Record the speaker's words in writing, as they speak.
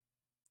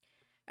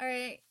All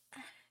right.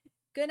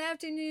 Good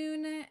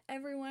afternoon,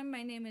 everyone.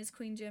 My name is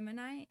Queen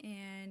Gemini,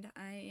 and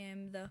I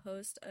am the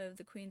host of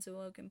the Queens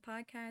Awoken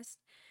podcast.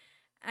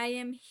 I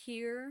am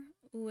here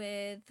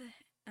with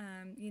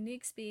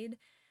Unique Speed.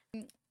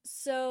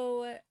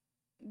 So,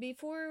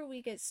 before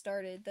we get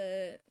started,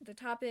 the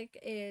topic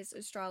is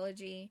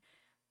astrology.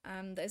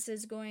 This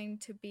is going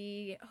to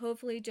be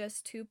hopefully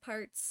just two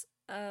parts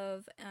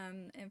of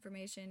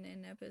information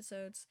in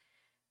episodes.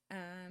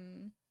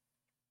 Um,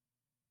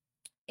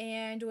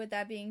 and with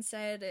that being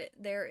said,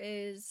 there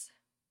is,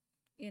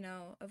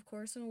 of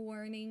course, a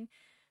warning.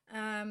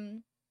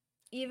 Um,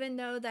 Even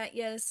though that,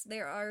 yes,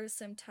 there are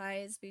some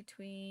ties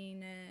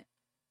between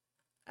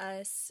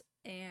us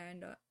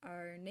and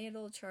our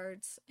natal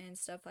charts and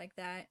stuff like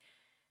that,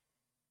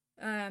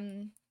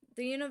 um,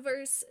 the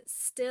universe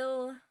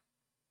still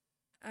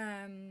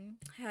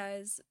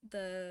has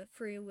the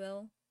free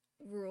will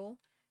rule.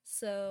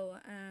 So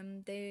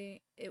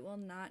it will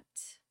not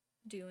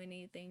do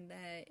anything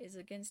that is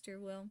against your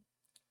will.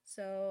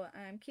 So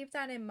keep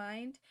that in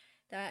mind.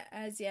 That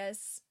as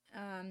yes,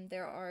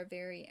 there are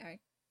very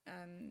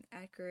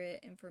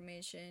accurate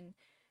information.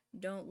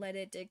 Don't let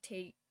it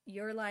dictate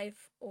your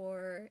life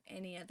or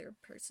any other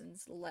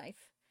person's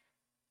life.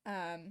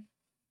 Um,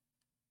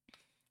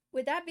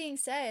 with that being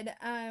said,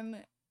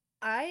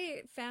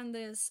 I found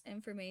this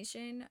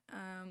information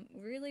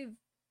really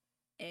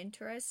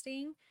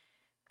interesting.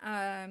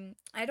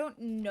 I don't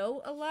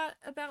know a lot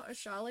about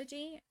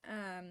astrology.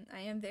 I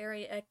am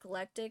very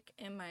eclectic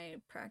in my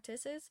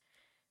practices.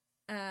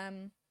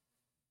 Um,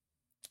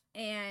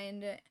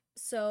 and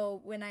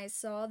so when I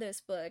saw this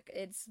book,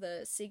 it's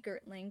The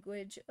Secret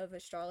Language of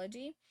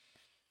Astrology.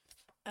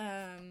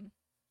 Um,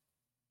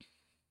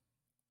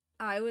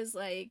 I was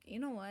like, you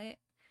know what?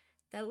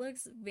 That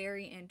looks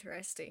very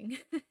interesting.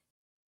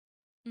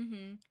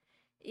 Mm-hmm.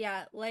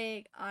 Yeah,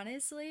 like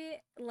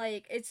honestly,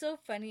 like it's so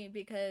funny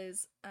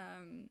because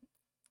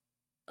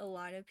a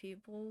lot of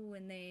people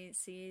when they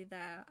see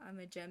that I'm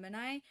a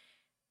Gemini,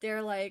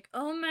 they're like,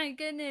 "Oh my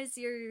goodness,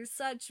 you're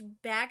such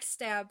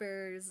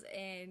backstabbers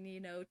and,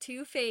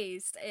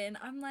 two-faced." And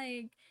I'm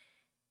like,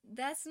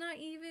 that's not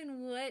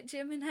even what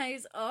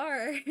Geminis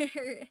are.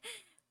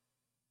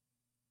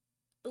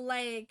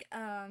 Like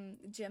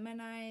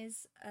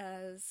Geminis,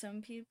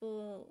 some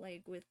people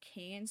like with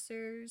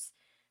cancers,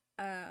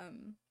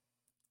 um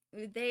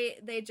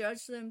they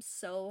judge them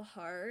so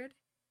hard,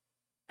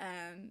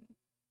 um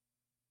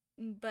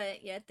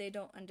but yet they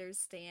don't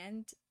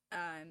understand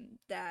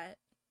that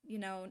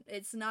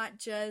it's not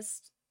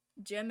just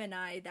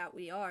Gemini that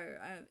we are.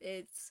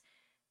 It's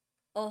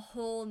a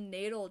whole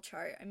natal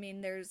chart. I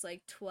mean, there's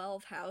like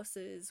 12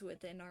 houses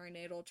within our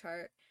natal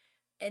chart,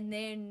 and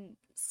then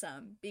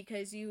some,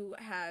 because you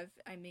have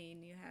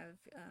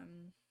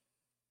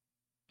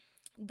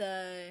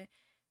the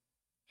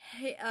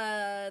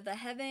the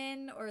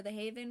heaven or the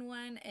haven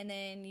one, and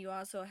then you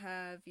also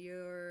have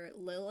your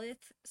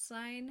Lilith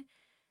sign,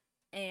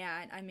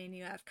 and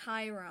you have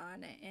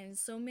Chiron and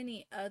so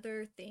many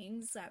other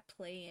things that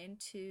play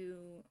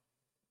into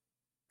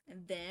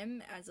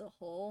them as a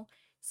whole.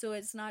 So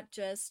it's not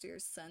just your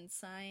sun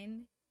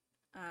sign.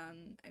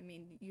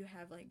 You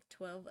have like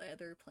 12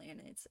 other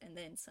planets and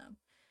then some.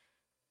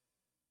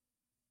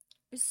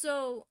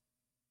 So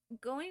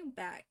going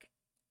back,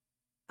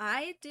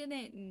 I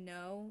didn't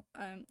know.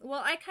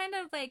 Well, I kind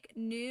of like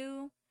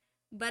knew,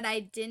 but I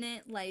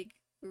didn't like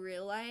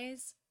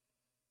realize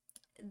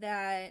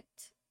that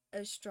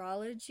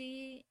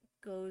astrology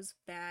goes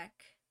back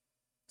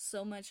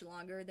so much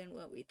longer than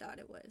what we thought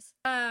it was.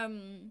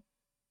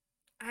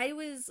 I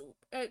was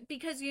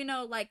because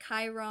like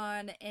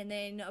Chiron, and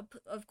then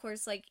of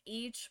course like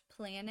each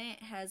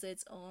planet has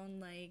its own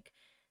like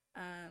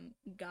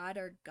god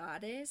or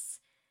goddess.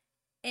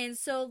 And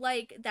so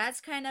like that's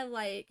kind of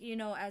like,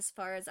 as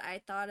far as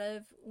I thought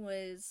of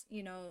was,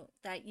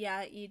 that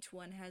yeah, each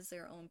one has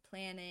their own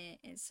planet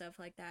and stuff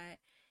like that,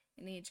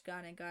 and each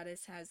god and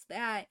goddess has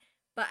that.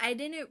 But I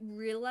didn't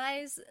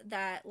realize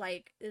that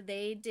like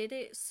they did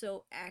it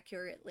so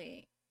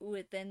accurately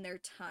within their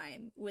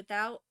time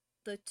without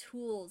the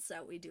tools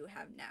that we do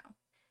have now.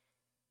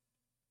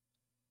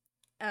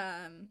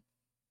 Um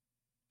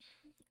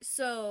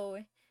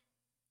so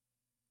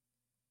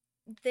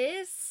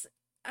this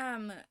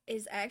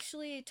is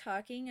actually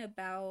talking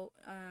about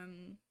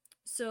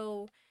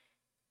so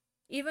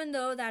even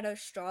though that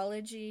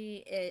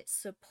astrology, it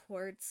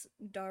supports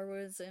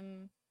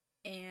Darwinism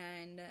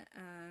and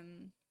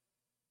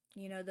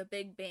the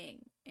Big Bang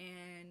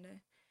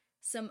and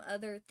some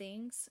other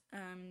things,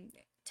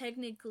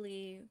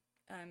 technically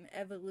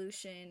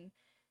evolution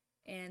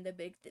and the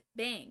Big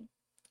Bang.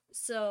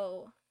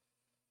 So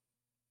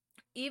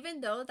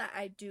even though that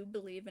I do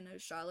believe in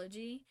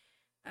astrology,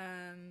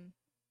 um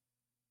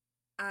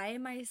I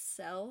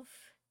myself,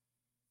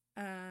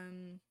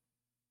 um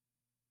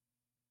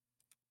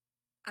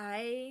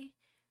I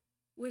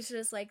was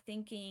just like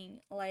thinking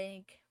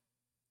like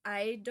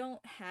I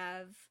don't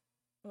have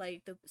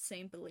like the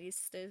same belief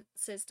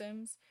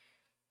systems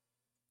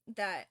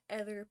that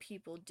other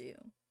people do.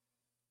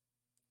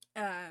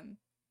 Um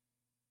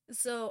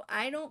So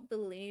I don't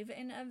believe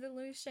in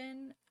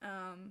evolution.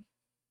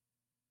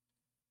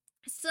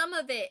 Some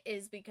of it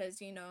is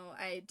because,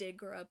 I did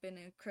grow up in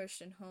a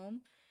Christian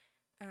home.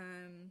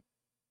 Um,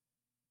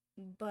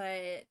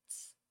 but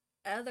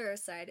other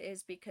side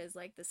is because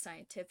like the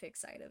scientific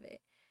side of it,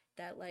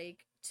 that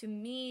like to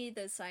me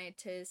the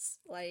scientists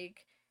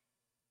like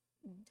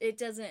it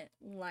doesn't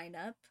line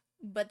up,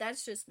 but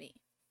that's just me.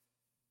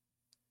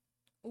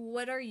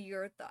 What are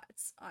your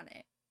thoughts on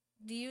it?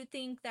 Do you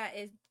think that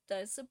it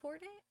does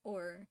support it,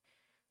 or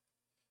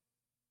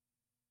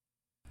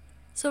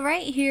so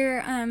right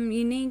here,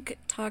 Unique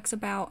talks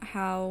about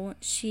how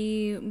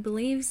she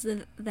believes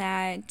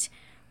that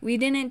we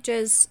didn't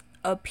just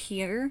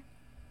appear,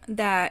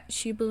 that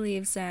she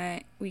believes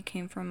that we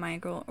came from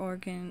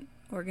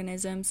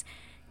microorganisms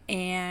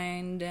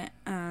and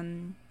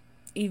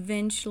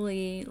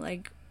eventually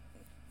like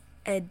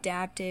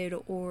adapted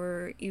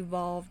or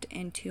evolved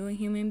into a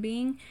human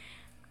being.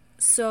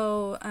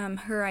 So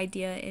her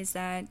idea is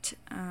that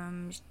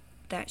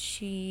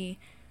she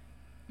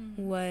Mm-hmm.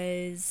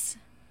 was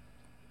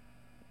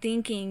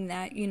thinking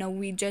that,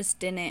 we just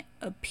didn't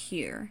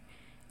appear.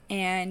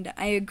 And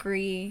I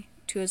agree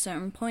to a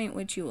certain point,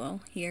 which you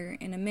will hear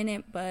in a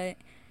minute, but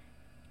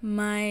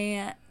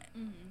my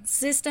Mm-hmm.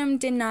 system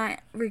did not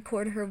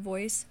record her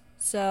voice.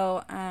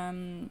 So,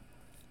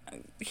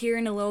 here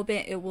in a little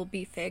bit, it will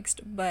be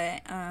fixed,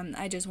 but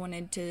I just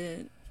wanted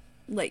to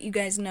let you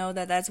guys know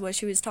that that's what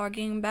she was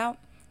talking about.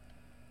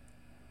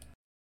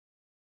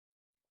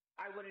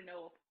 I wouldn't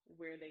know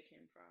where they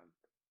came from,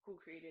 who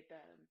created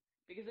them,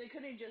 because it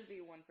couldn't just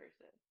be one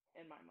person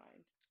in my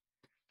mind.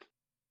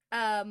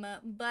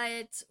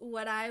 But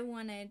what I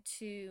wanted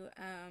to,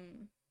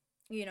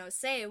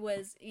 say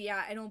was,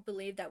 yeah, I don't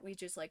believe that we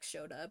just like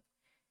showed up.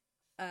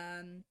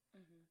 Um,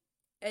 Mm-hmm.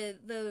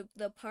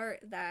 the part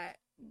that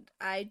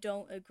I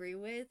don't agree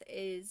with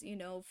is,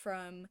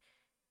 from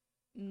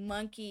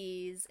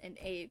monkeys and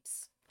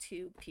apes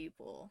to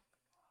people,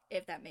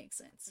 if that makes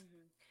sense.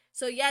 Mm-hmm.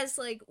 So yes,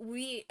 like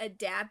we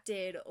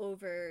adapted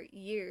over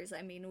years.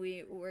 I mean,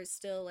 we were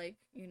still like,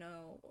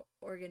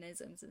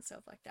 organisms and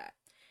stuff like that.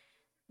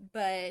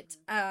 But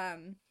Mm-hmm.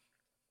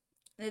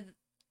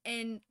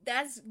 and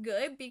that's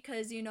good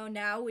because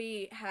now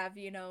we have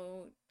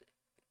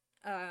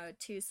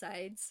two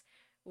sides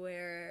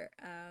where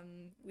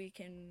we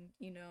can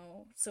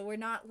so we're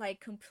not like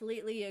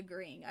completely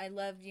agreeing. I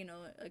love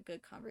a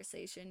good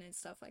conversation and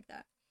stuff like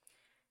that.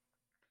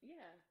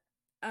 Yeah.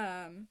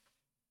 um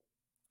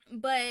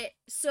but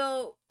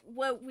so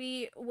what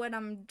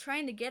I'm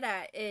trying to get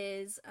at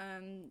is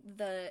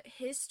the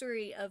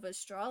history of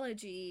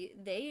astrology.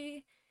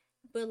 They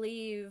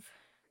believe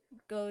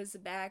goes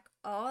back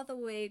all the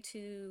way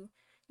to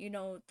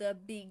the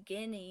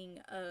beginning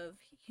of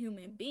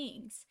human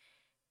beings.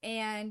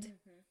 And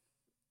Mm-hmm.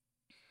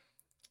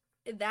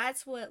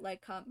 that's what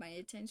like caught my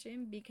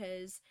attention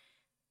because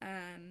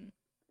um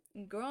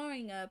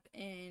growing up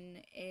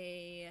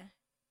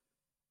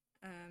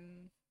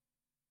um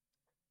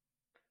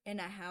in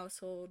a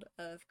household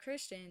of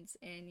Christians,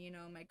 and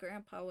my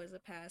grandpa was a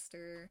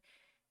pastor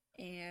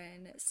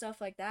and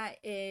stuff like that,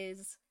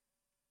 is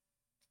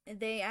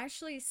they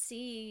actually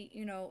see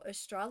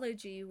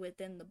astrology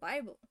within the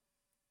Bible.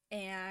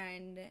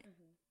 And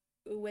Mm-hmm.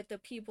 with the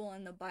people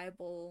in the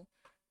Bible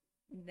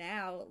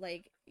now,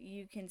 like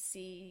you can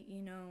see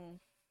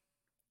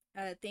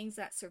things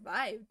that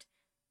survived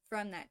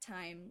from that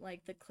time,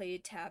 like the clay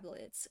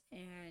tablets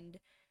and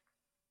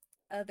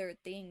other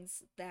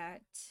things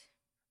that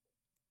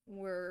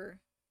were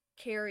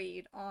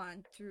carried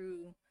on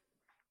through,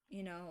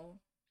 you know,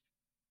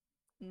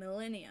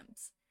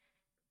 millenniums.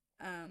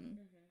 Um,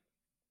 Mm-hmm.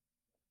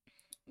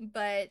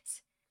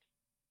 but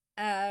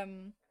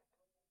um,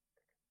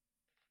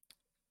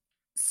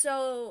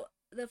 so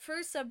the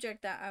first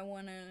subject that I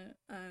want to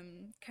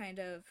kind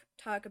of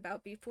talk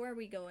about before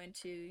we go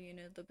into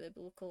the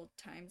biblical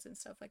times and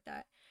stuff like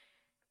that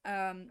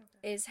Okay.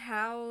 is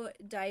how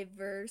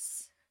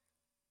diverse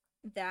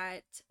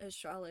that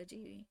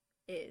astrology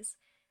is.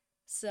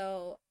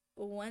 So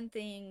one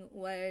thing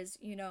was,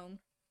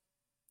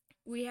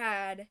 we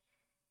had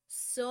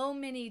so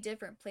many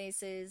different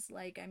places.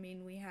 Like, I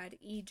mean, we had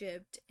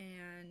Egypt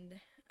and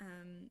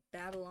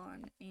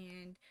Babylon,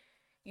 and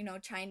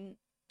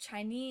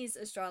Chinese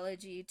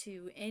astrology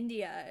to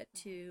India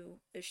Mm-hmm. to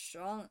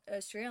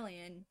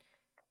Australian.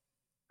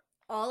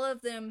 All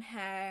of them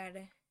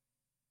had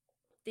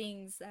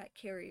things that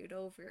carried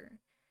over,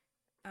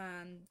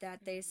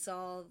 that they Mm-hmm.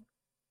 saw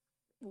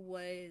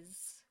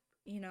was,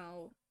 you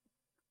know,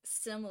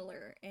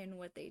 similar in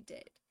what they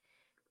did.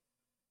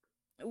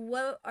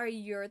 What are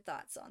your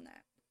thoughts on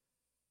that?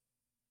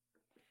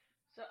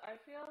 So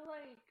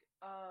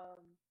um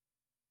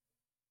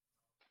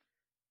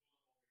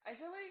I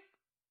feel like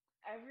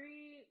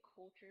every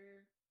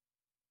culture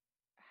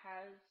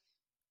has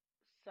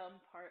some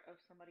part of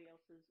somebody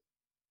else's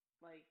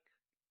like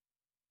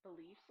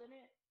beliefs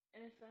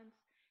in a sense.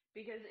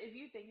 Because if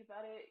you think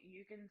about it,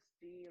 you can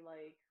see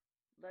like,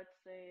 let's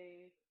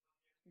say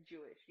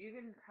Jewish. You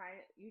can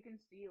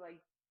see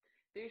like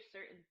there's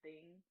certain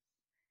things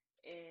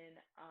in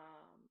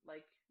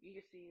like you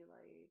can see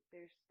like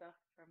there's stuff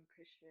from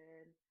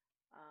Christian,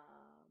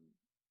 um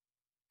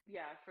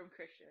yeah, from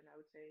Christian I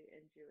would say,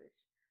 and Jewish.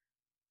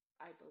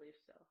 I believe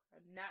so.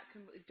 I'm not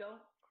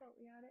don't quote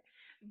me on it,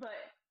 but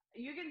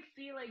you can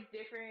see like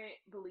different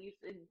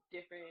beliefs in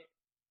different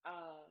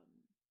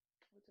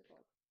what's it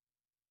called?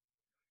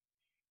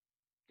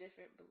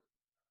 Different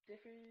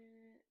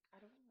different I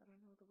don't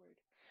know the word.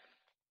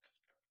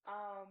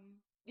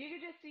 You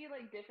could just see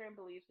like different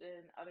beliefs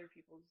in other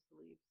people's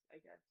beliefs, I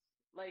guess.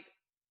 Like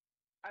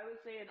I would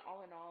say in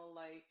all,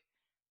 like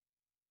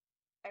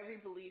every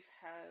belief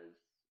has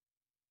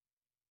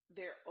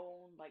their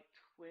own like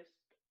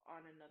twist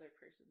on another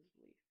person's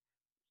belief.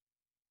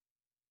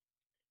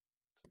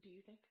 Do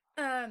you think?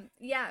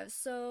 Yeah,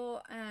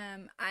 so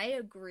I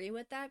agree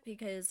with that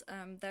because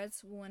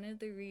that's one of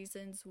the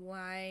reasons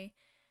why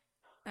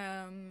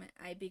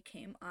I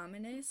became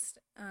ominous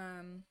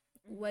Mhm.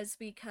 was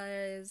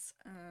because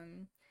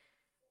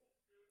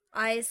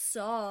I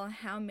saw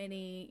how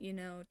many,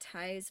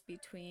 ties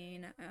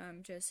between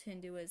just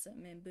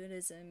Hinduism and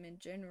Buddhism in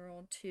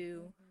general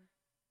to,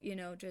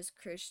 Mhm. just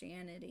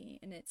Christianity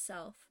in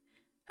itself.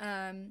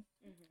 Um,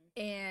 Mhm.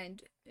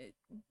 and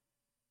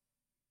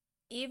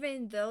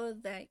even though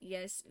that,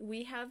 yes,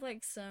 we have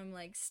like some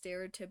like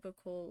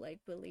stereotypical like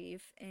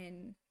belief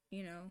in,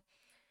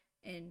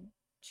 in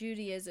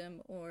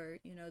Judaism or,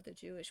 the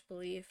Jewish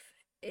belief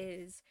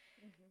is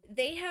Mhm.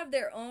 they have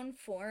their own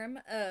form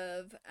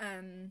of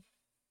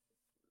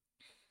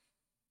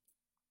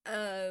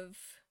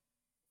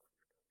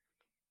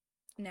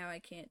now I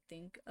can't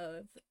think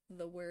of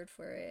the word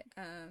for it.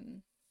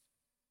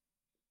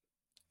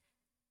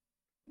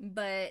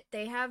 But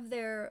they have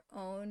their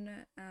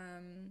own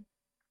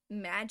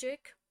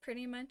magic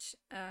pretty much.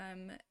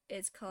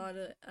 It's called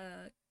Mhm.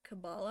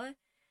 Kabbalah,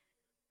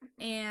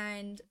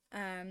 and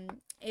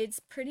it's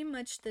pretty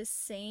much the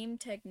same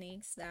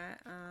techniques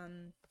that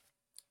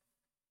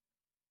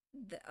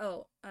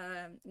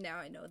now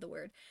I know the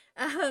word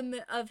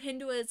of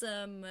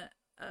Hinduism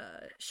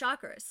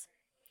chakras.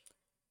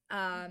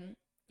 Mhm.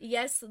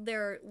 Yes,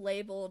 they're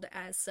labeled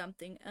as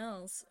something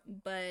else,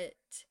 but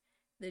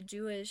the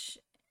Jewish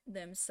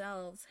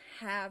themselves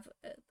have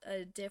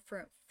a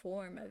different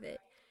form of it.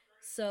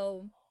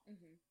 So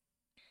Mhm.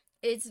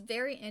 it's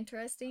very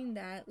interesting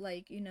that,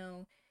 like,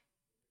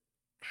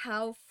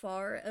 how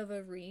far of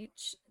a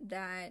reach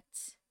that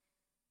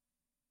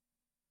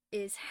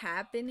is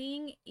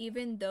happening,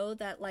 even though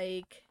that,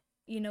 like,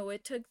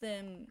 it took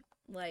them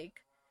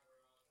like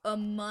a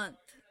month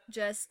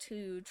just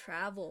to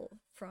travel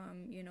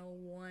from,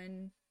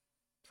 one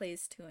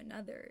place to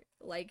another.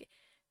 Like,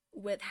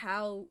 with Mhm.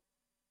 how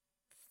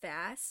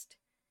fast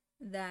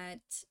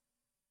that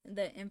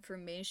the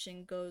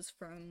information goes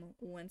from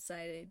one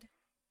side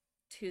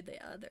to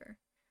the other.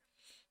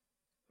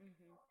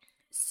 Mhm.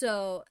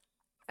 So,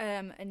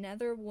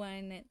 another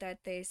one that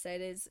they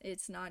said is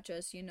it's not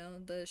just,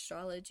 the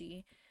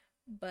astrology,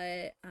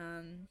 but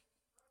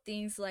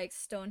things like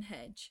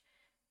Stonehenge.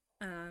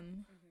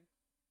 Um, Mhm.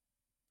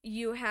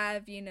 you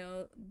have,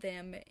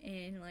 them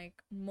in like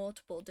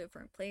multiple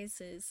different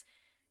places,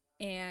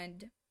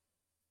 and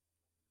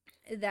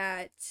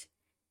that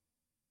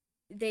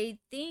they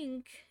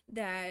think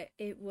that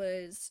it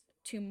was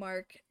to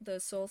mark the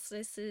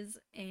solstices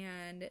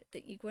and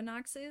the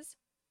equinoxes.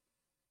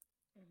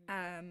 Mhm.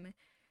 Um,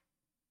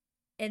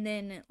 and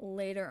then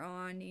later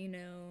on,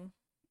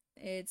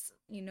 it's,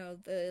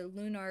 the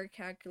lunar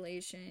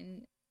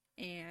calculation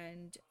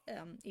and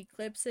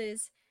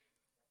eclipses.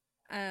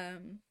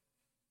 Um,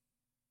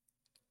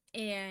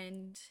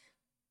 and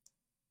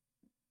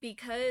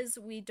because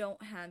we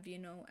don't have,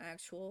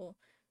 actual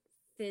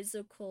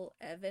physical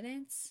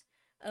evidence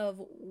of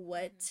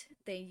Mhm. what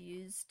they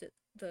used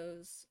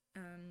those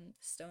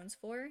stones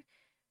for,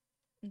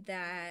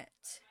 Mhm. that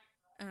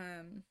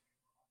um,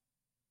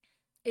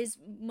 is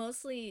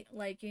mostly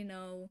like,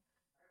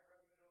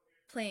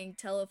 playing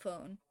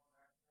telephone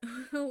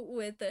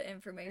with the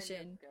And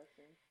just information.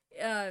 guessing.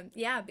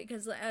 Yeah, Mhm.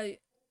 because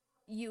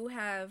you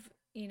have,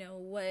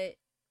 what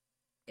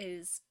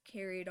is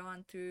carried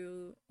on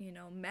through,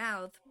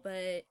 mouth,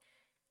 but,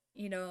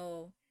 you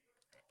know,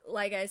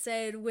 like I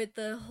said, with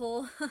the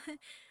whole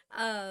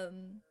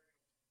um,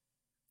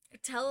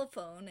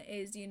 telephone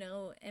is,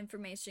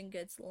 information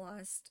gets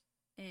lost,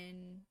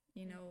 and,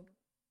 Mhm.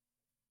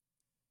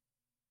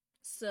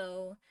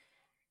 so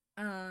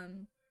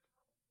um,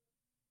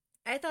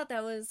 I thought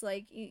that was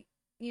like,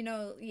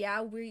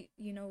 yeah,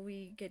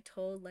 we get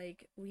told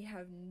like we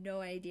have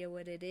no idea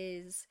what it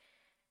is,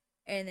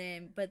 and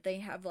then but they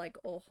have like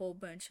a whole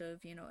bunch of,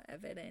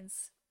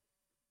 evidence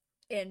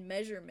and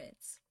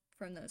measurements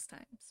from those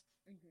times.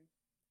 Mhm.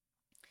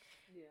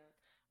 Yeah.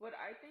 What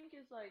I think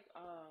is like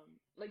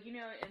you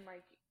know in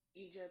like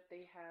Egypt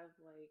they have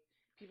like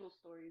people's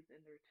stories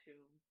in their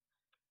tomb.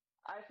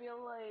 I feel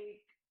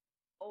like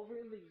over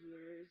the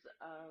years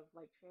of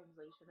like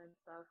translation and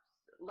stuff,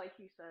 like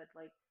you said,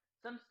 like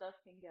some stuff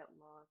can get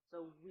lost.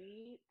 So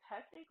we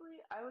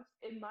technically,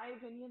 in my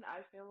opinion,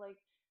 I feel like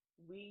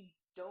we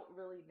don't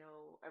really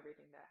know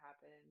everything that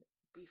happened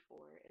before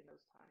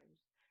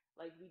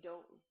Like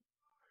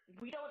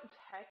we don't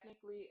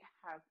technically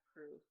have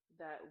proof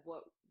that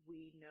what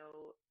we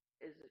know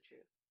is the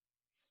truth.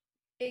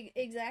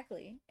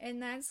 Exactly.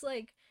 And that's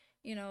like,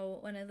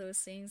 one of those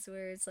things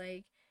where it's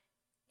like,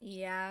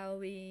 yeah,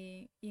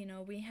 we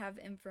have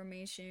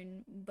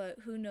information, but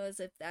who knows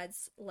if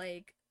that's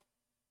like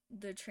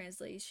the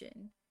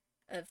translation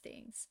of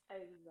things.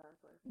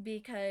 Exactly.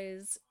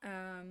 Because,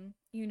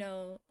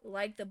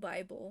 like the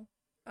Bible,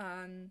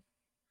 um,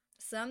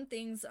 some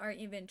things aren't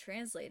even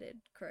translated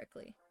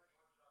correctly.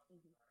 Mhm.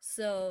 Mhm.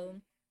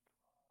 So,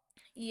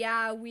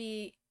 yeah,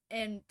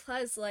 and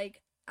plus,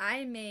 like,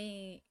 I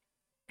may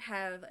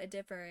have a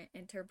different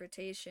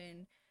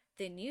interpretation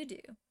than you do.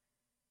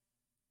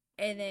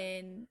 And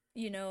Exactly.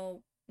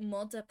 then,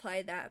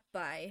 multiply that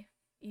by,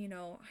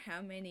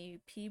 how many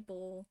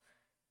people,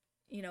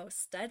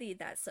 study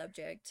that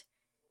subject,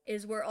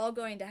 is we're all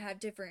going to Mhm. have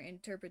different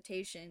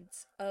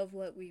interpretations of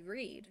what we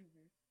read.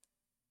 Mhm.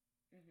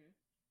 Mhm.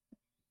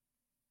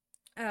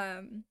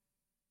 Um,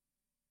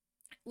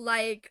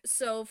 like,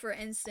 so for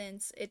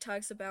instance, it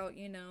talks about,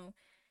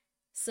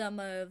 some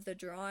of the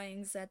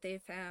drawings that they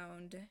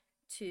found,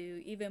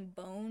 to even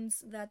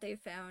bones that they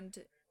found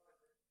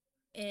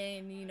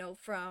in,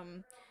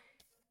 from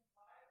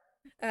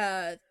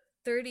uh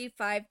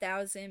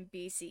 35,000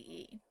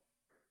 BCE,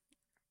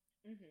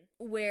 Mhm.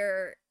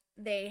 where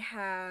they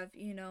have,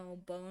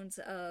 bones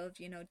of,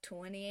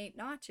 28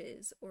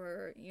 notches,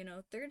 or,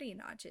 30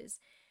 notches.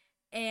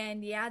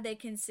 And yeah, they Mhm.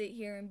 can sit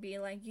here and be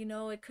like,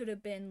 it could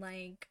have been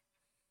like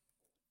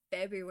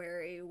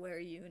February, where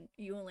you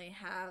only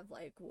have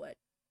like, what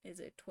is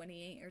it,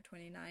 28 or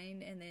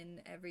 29, and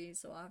then every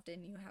so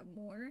often you have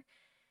more.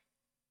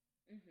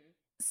 Mhm.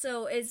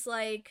 So it's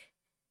like,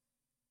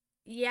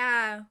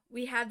 yeah,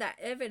 we have that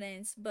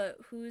evidence, but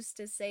who's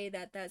to say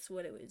that that's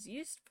what it was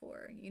used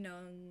for,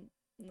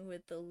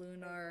 with the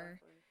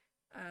lunar Exactly.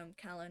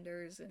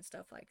 calendars and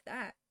stuff like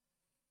that.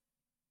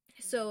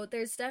 So Mhm.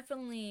 there's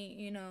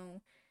definitely,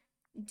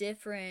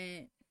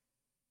 different,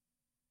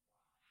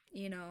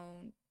 you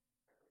know,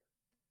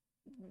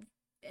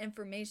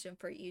 information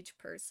for each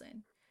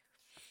person.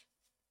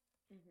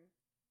 Mhm.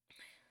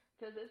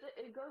 Because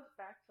it goes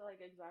back to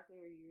like exactly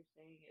what you were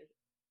saying is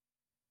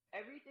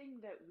everything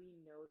that we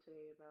know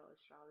today about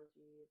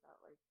astrology, about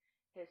like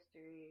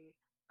history,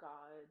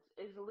 gods,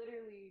 is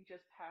literally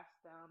just passed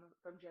down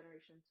from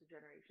generation to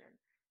generation,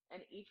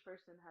 and each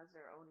person has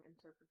their own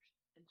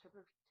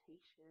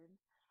interpretation.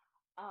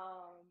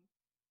 Um,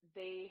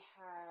 they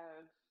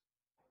have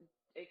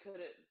it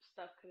could have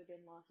stuff could have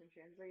been lost in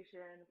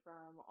translation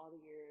from all the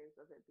years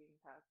of it being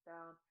passed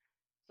down.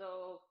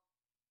 So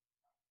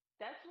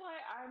that's why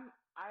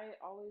I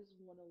always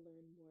want to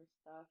learn more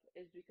stuff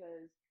is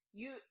because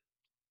you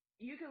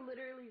can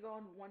literally go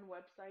on one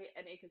website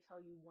and it could tell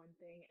you one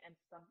thing, and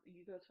some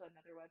you go to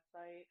another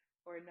website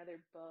or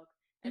another book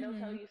and it'll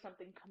tell Mhm. you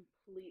something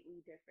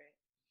completely different.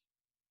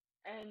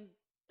 And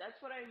that's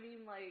what I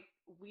mean, like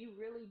we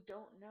really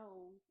don't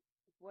know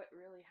what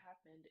really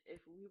happened if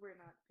we were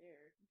not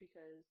there,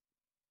 because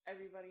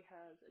everybody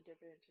has a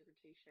different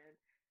interpretation,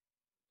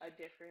 a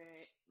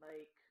different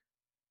like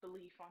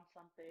belief on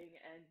something,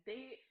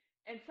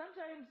 and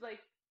sometimes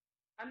like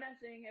I'm not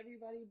saying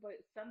everybody, but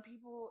some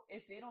people,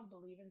 if they don't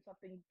believe in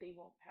something, they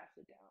won't pass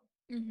it down.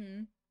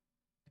 Mhm.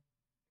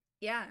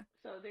 Yeah.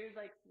 So there's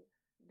like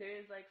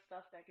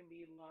stuff that can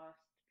be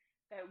lost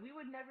that we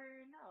would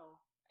never know,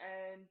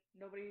 and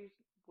nobody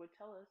would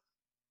tell us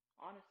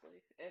honestly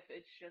if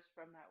it's just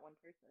from that one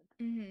person.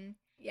 Mhm.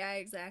 Yeah,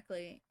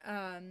 exactly.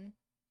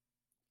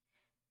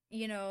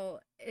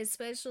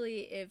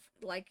 Especially if,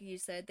 like you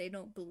said, they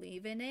don't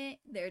believe in it,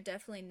 they're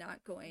definitely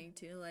not going Hmm.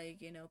 to, like,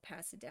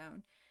 pass it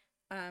down.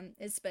 Exactly.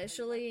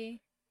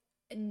 Especially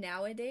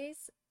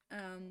nowadays,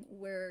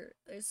 where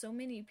there's so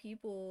many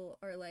people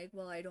are like,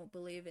 well, I don't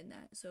believe in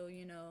that, so,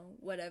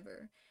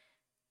 whatever.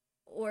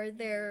 Or Hmm.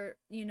 they're,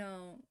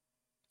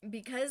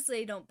 because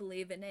they don't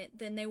believe in it,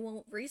 then they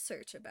won't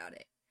research about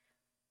it.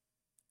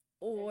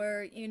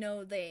 Or,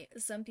 Exactly.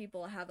 some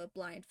people have a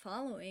blind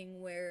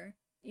following where,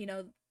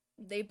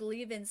 they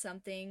believe in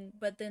something,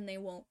 but then they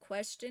won't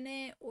question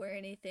it or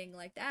anything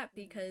like that,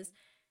 because Hmm.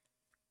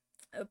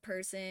 a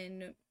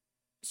person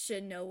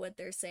should know what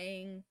they're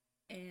saying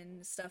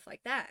and stuff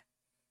like that.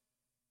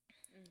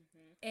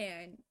 Hmm.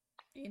 And,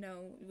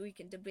 we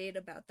can debate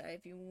about that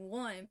if you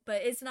want,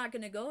 but it's not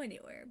going to go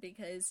anywhere,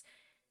 because,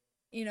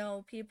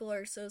 people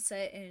are so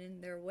set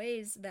in their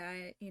ways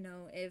that,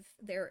 if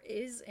there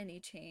is any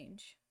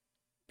change,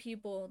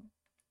 people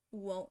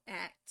won't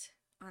act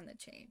on the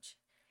change.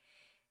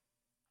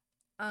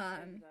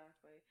 Um,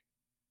 Exactly.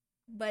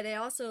 but it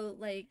also,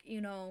 like,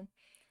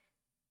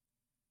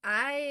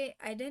 I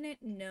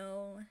didn't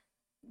know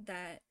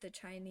that the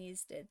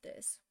Chinese did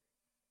this.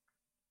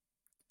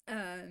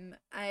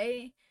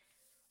 I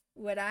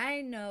What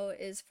I know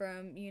is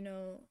from,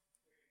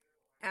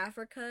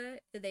 Africa,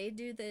 they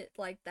do the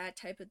like that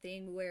type of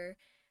thing where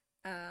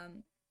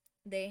um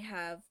they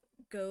have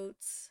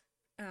goats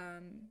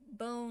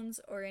bones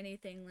or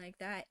anything like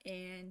that,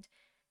 and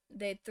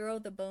they throw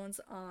the bones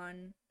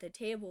on the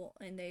table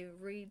and they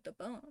read the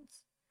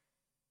bones.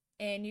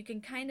 And you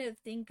can kind of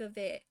think of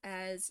it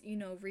as,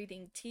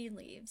 reading tea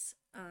leaves.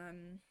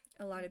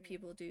 A lot of Mhm.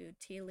 people do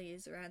tea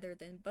leaves rather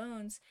than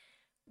bones.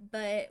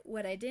 But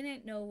what I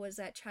didn't know was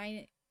that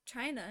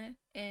China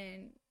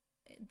and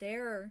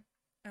their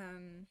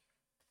um,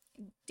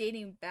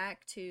 dating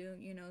back to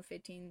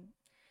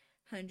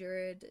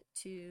 1500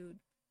 to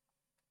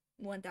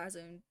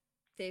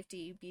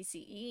 1050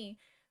 BCE,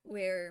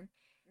 where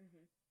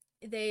Mhm.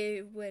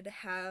 they would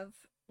have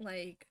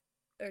like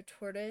a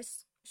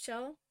tortoise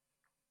shell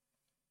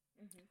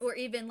Mhm. or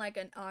even like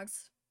an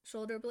ox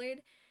shoulder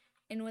blade.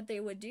 And what they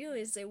would do Mhm.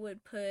 is they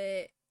would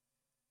put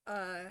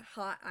a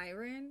hot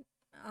iron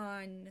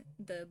on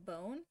the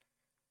bone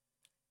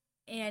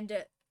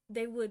and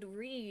they would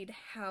read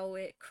how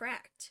it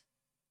cracked.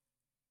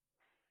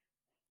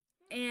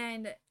 Hmm.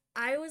 And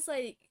I was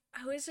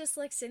just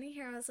like sitting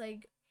here, I was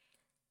like,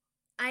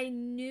 I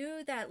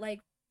knew that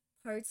like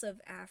parts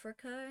of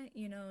Africa,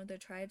 the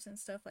tribes and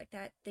stuff like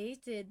that, they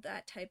did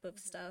that type of Mhm.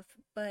 stuff,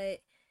 but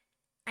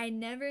I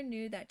never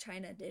knew that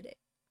China did it.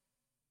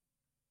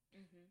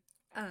 Mhm.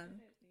 I Um,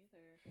 didn't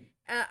either.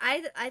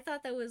 I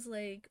thought that was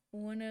like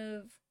one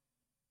of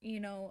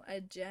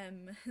a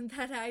gem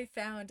that I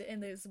found in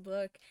this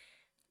book.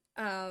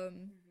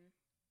 Um, Mhm.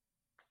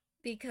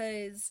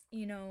 because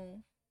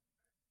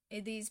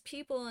these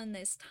people in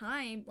this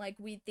time, like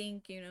we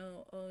think,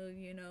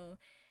 oh,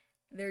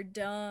 they're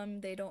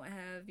dumb, they don't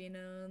have,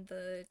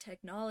 the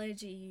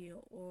technology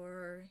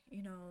or,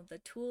 the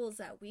tools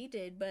that we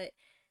did, but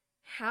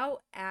how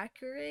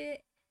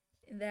accurate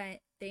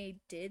that they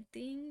did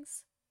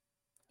things,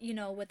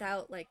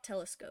 without like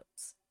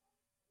telescopes.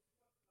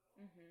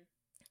 Mhm.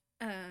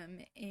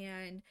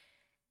 And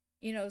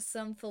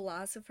some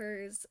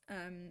philosophers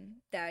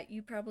that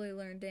you probably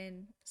learned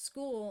in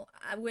school,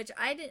 which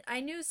I did.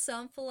 I knew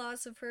some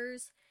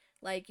philosophers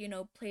like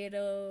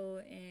Plato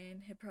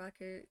and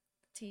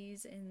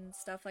Hippocrates and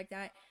stuff like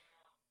that.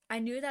 I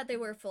knew that they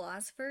were Mhm.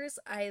 philosophers.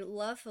 I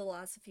love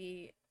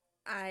philosophy.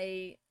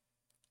 I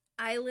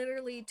I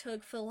literally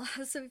took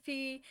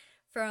philosophy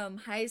from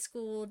high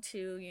school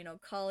to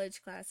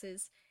college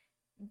classes,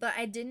 but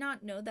I did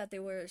not know that they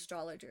were Mhm.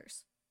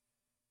 astrologers.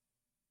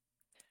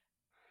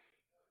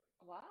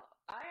 Wow.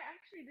 I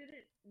actually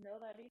didn't know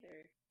that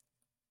either.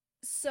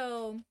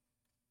 So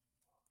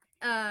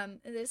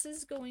this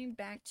is going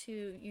back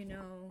to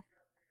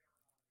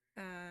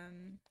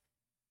um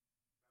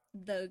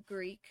the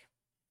Greek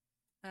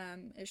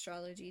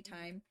astrology Mhm.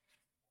 time.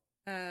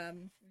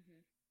 Um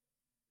Mhm.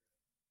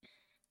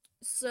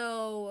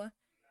 so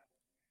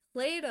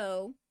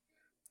Plato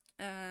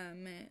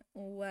um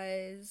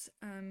was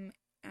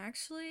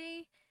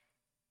actually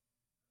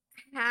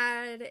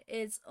had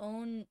its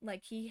own,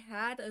 like he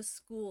had a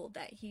school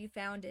that he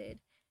founded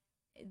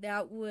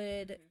that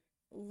would Mhm.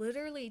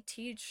 literally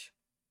teach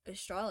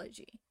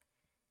astrology.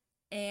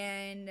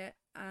 And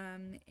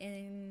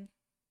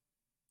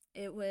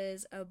it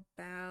was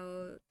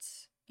about,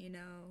 you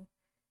know,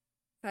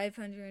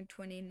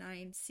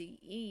 529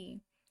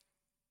 CE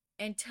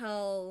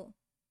until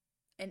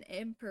an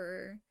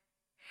emperor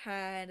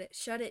had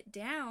shut it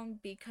down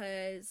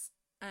because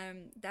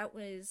that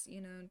was,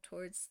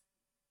 towards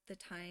the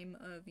time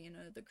of,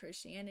 the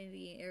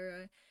Christianity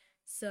era.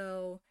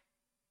 So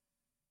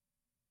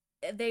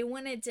they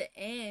wanted to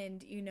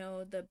end,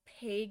 the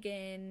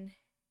pagan,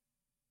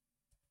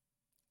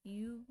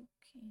 you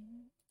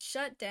can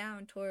shut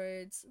down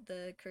towards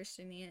the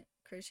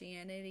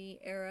Christianity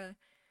era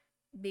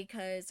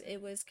because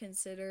it Mhm. was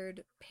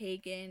considered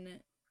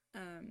pagan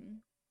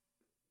um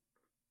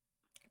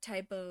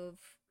type of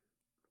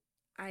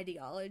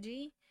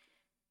ideology.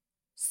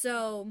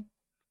 Mhm. So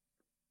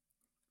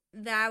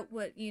that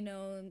what,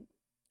 and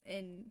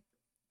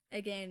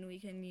again we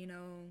can,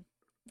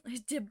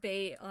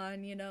 debate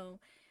on,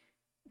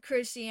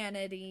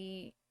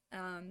 Christianity,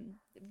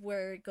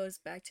 where it goes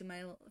back to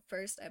my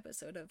first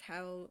episode of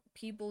how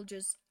people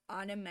just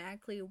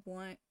automatically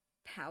want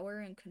power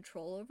and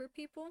control over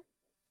people.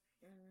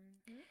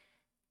 Mhm.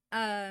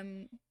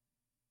 Um,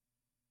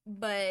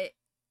 but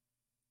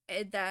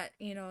that,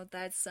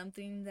 that's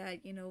something that,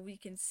 we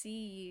can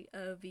see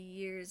of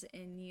years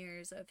and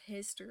years of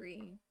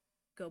history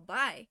go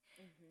by.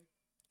 Mhm. Mhm.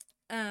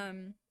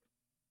 Um,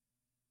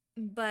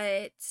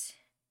 but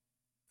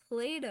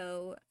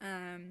Plato,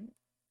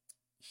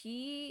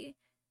 he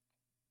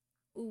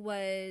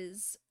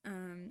was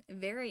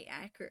very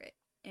accurate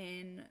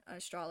in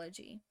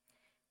astrology,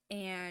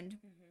 and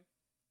Mhm.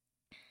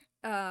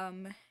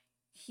 um,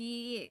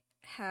 he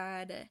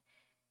had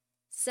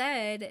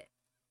said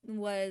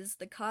was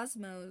the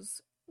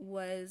cosmos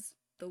was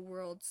the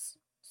world's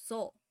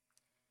soul,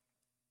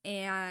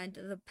 and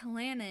the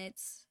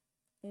planets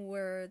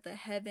were the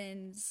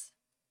heavens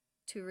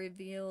to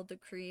reveal the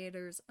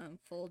creator's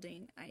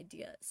unfolding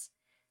ideas.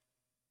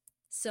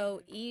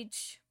 So Mhm.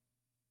 each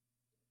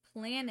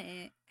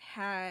planet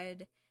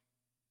had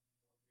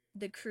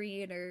the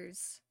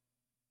creator's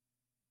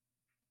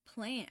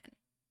plan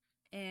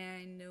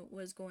and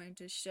was going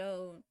to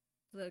show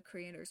the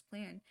creator's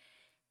plan.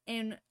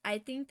 And I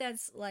think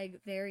that's like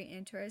very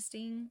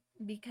interesting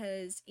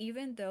because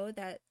even though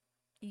that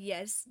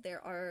yes,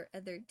 there are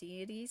other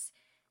deities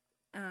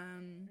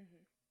um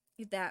Mhm.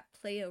 that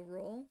play a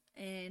role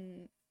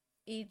in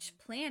each Mhm.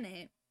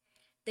 planet,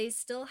 they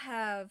still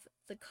have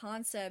the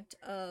concept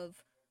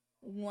of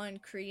one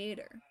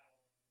creator.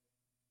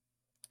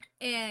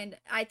 Mhm. And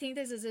I think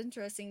this is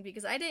interesting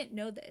because I didn't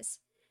know this.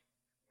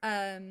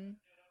 Um,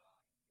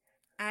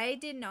 I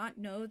did not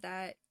know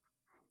that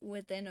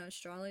within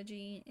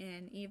astrology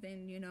and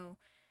even,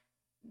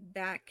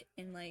 back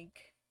in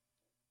like,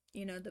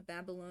 the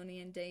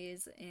Babylonian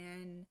days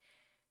and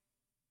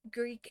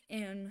Greek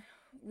and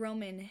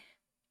Roman,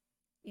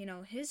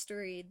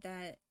 history,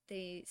 that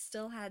they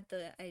still had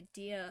the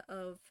idea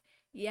of,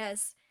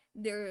 yes,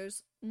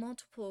 there's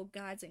multiple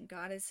gods and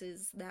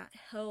goddesses that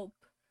help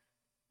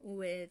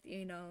with,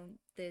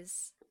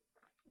 this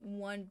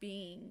one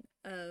being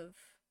of,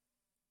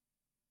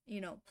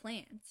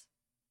 plants.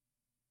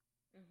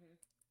 Mhm.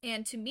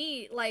 And to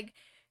me, like,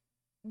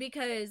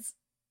 because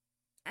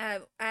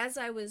as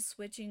I was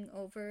switching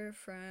over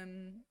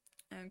from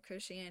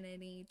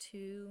Christianity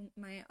to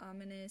my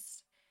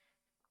ominous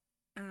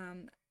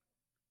um,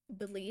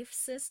 belief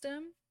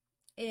system,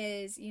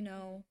 is,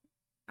 Mhm.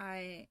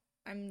 I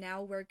I'm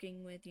now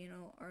working with,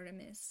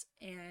 Artemis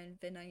and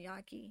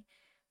Vinayaki,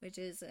 which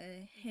is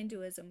a Mhm.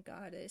 Hinduism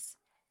goddess.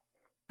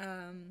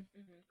 Um,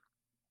 Mhm.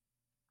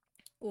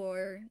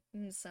 or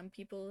some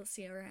people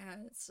see her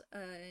as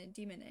a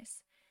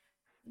demoness.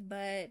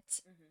 But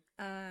Mhm.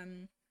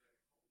 um,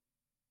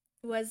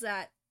 was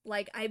that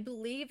like I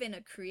believe in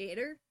a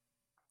creator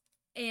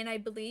and I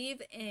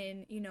believe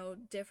in,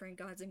 different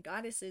gods and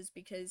goddesses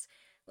because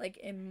like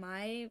in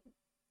my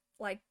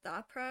like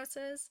thought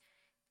process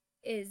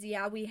is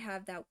yeah, we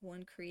have that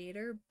one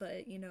creator,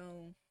 but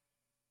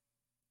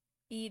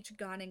each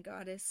god and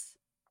goddess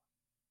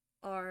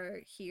are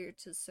here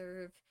to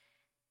serve,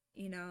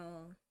 you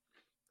know,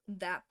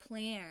 that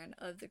plan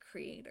of the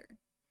creator.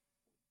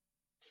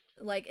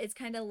 Like it's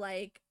kind of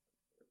like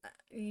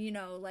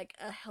like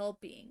a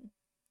helping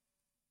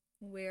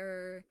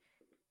where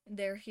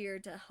they're here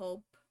to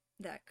help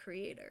that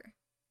creator,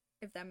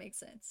 if that makes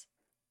sense.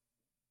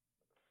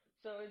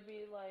 So it'd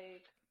be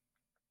like,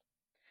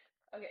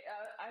 okay,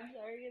 I'm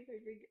sorry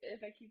if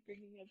I keep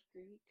bringing up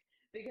Greek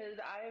because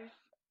I've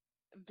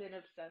been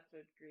obsessed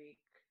with Greek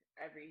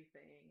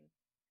everything,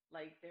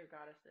 like their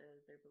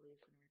goddesses, their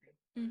beliefs, and everything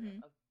for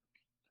Mhm. a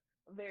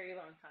very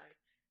long time.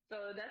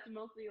 So that's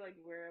mostly like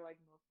where like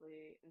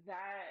mostly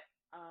that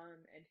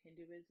and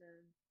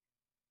Hinduism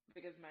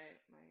because my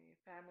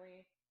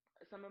family,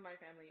 some of my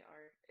family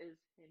are is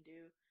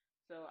Hindu,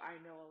 so I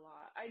know a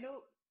lot. I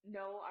know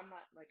no, I'm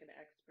not like an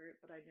expert,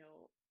 but I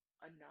know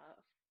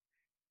enough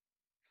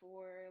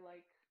for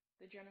like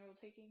the general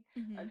taking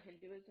of Mhm.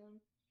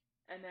 Hinduism,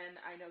 and then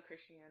I know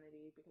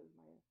Christianity because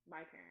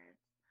my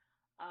parents.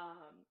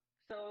 Um,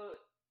 so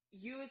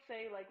you would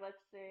say like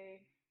let's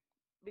say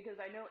because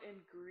I know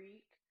in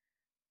Greek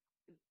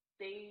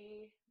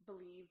they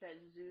believe that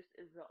Zeus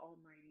is the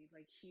Almighty,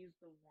 like he's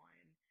the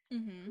one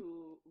Mhm.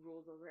 who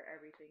rules over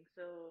everything.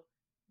 So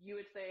you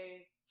would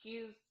say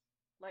he's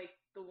like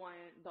the one,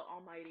 the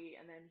Almighty,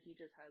 and then he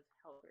just has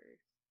helpers,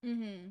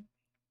 Mhm.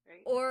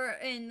 right? Or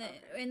and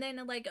Okay. and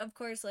then like of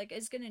course like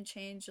it's gonna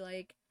change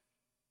like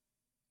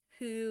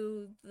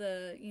who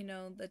the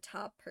the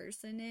top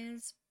person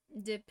is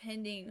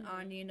depending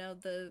on Mhm.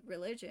 the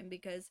religion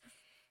because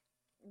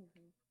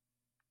Mhm.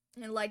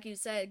 and like you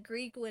said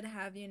Greek would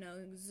have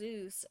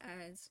Zeus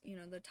as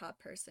the top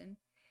person,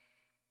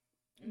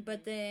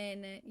 but Mhm.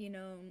 then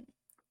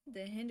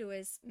the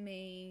Hinduists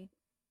may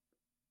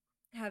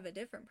have a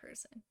different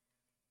person,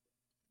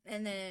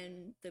 and Mhm.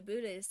 then the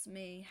Buddhists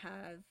may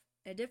have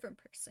a different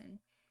person.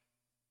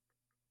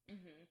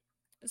 Mhm.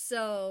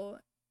 So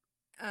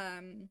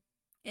and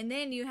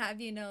then you have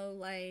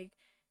like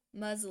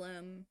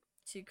Muslim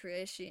to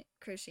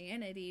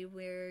Christianity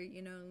where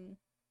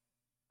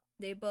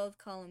they both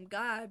call him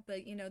God,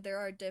 but there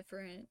are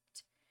different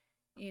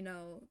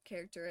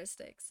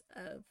characteristics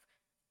of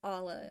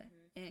Allah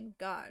Mhm. and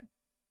God.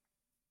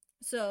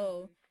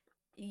 So Mhm.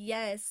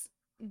 yes,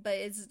 but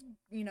it's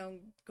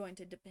going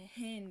to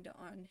depend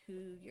on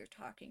who you're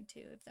talking to,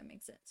 if that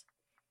makes sense.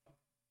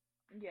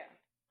 Yeah. Yeah.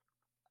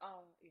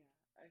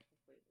 I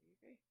completely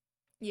agree.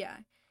 Yeah.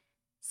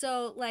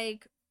 So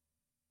like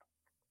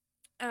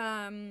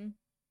um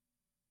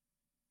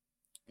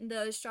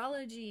the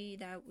astrology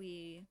that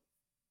we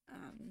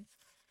um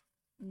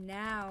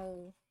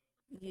now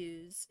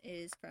use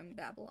is from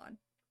Babylon.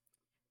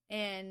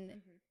 And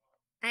Mhm.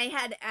 I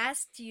had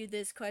asked you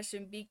this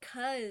question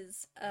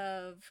because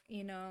of,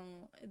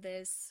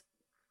 this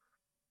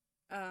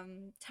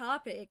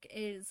topic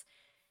is,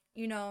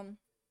 you know,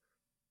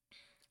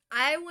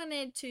 I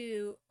wanted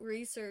to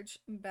research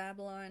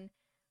Babylon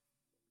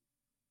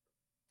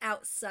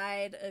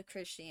outside of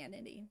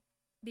Christianity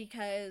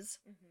because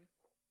Mhm.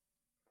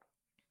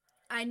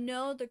 I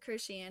know the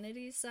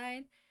Christianity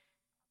side,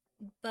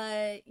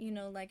 but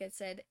like I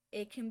said,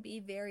 it can be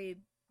very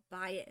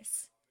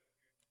biased.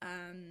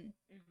 Mhm.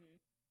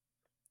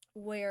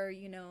 where,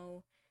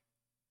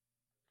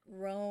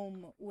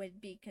 Rome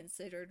would be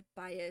considered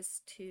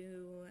biased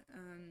to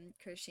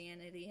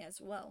Christianity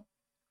as well.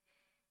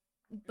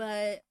 Mhm.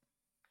 But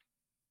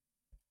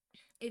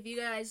if you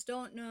guys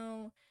don't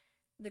know,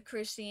 the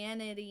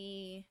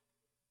Christianity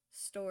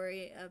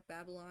story of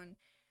Babylon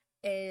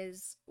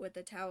is with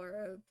the Tower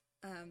of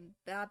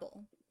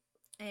Babel.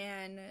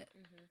 And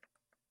Mhm.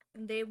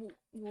 they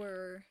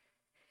were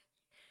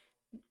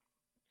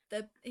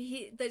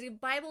the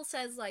Bible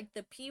says like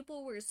the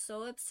people were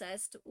so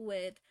obsessed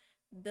with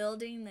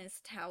building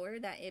this tower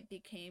that it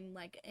became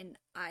like an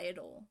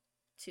idol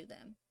to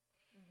them.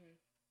 Mhm.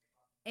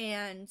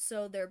 And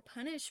so their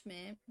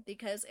punishment,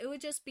 because it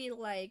would just be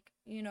like,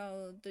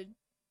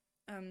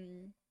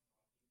 um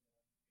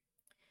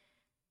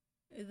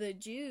the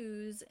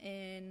Jews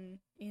in,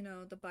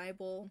 the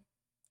Bible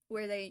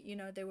where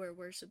they were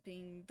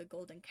worshiping the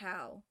golden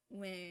cow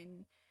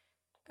when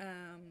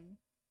um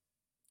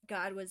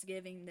God was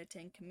giving the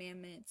 10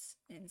 commandments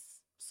and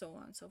so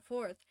on and so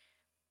forth.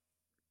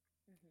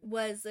 Mhm.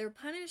 Was their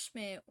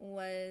punishment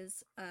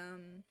was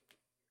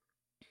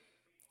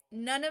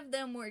none of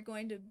them were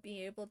going to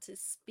be able to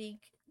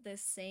speak the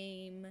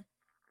same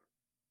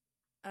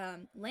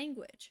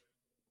language.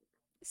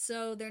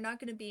 So they're not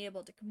going to be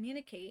able to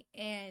communicate.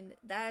 And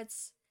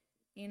that's,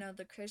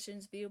 the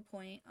Christian's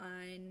viewpoint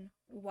on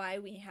why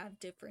we have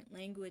different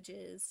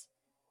languages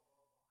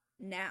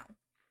now.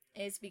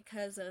 Is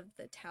because of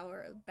the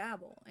Tower of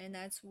Babel. And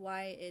that's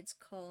why it's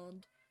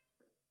called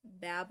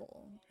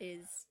Babel,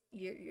 is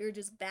you're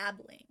just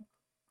babbling.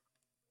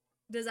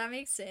 Does that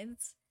make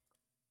sense?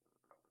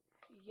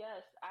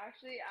 Yes,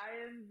 actually,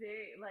 I am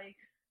very like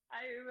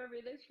I remember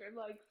this from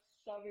like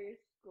summer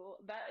school,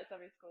 not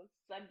summer school,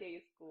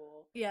 Sunday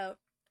school, Yeah.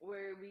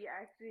 where we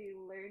actually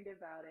learned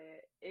about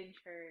it in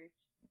church,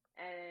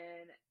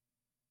 and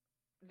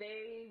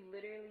they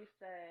literally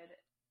said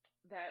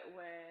that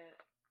when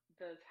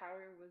the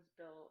tower was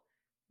built,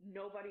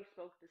 nobody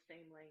spoke the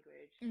same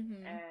language,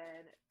 Mm-hmm.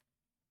 and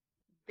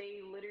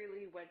they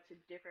literally went to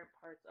different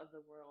parts of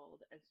the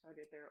world and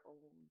started their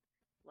own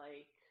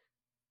like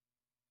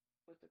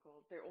what's it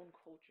called? Their own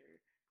culture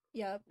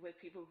Yep. with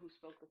people who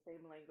spoke the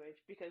same language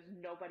because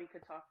nobody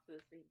could talk to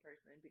the same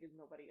person because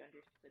nobody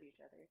understood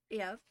each other.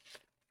 Yep.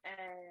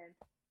 And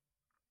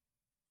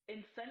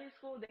in Sunday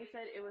school, they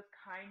said it was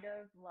kind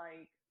of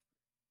like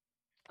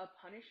a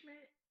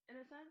punishment in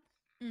a sense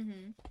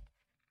Mm-hmm.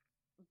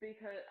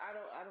 because I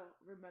don't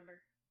remember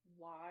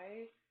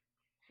why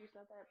she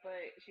said that, but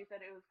she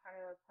said it was kind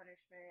of a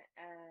punishment,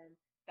 and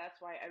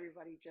that's why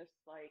everybody just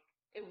like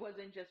it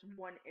wasn't just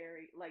one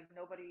area. Like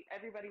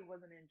everybody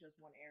wasn't in just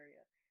one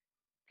area.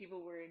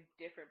 People were in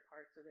different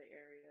parts of the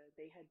area.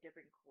 They had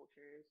different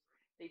cultures.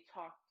 They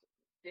talked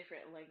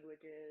different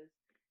languages.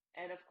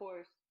 And of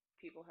course,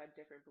 people had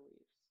different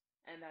beliefs.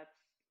 And that's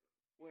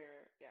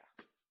where, yeah,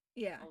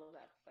 Yeah. all of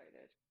that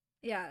started.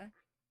 Yeah.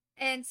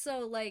 And so,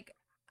 like,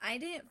 I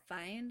didn't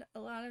find a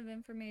lot of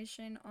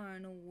information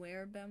on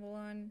where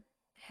Babylon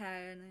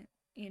had,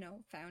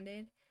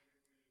 founded.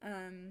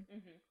 Um,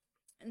 Mhm.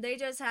 they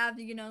just have,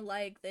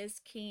 like, this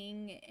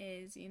king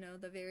is,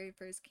 the very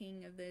first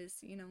king of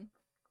this,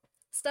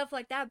 stuff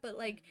like that. But,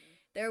 like, Mhm.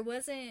 there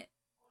wasn't,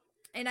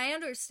 and I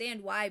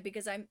understand why,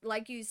 because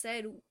like you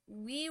said,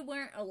 we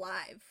weren't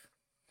alive.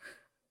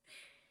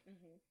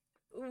 Mhm.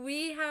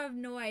 We have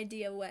no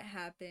idea what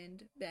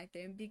happened back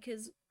then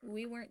because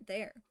we weren't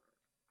there.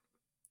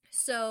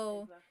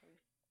 So, Exactly.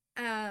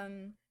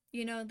 um,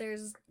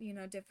 there's,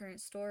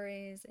 different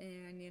stories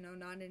and,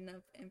 not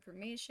enough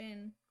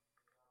information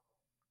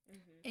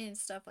Mhm. and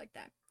stuff like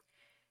that.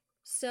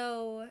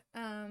 So,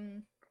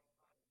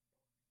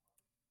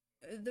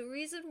 the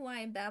reason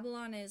why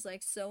Babylon is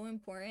like so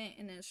important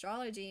in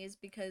astrology is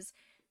because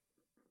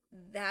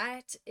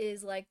that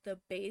is like the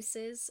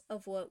basis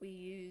of what we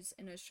use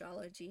in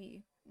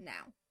astrology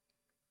now.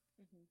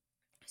 Mhm.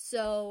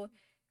 So,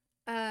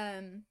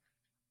 um,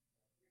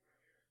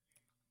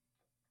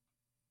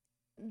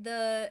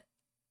 the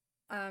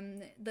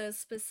the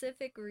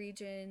specific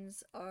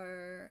regions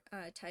are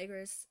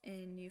Tigris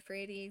and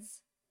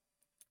Euphrates,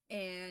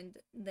 and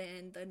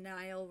then the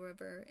Nile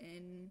River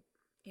in,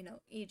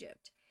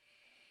 Egypt.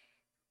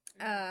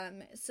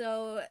 Mhm.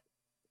 So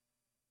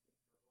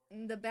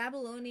the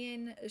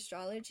Babylonian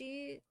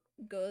astrology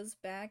goes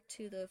back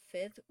to the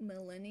 5th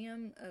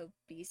millennium of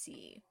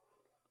BCE.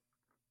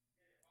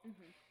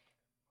 Mhm.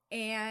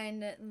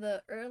 And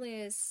the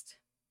earliest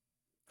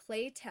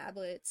clay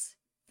tablets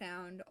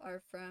found are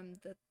from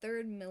the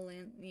 3rd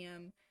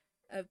millennium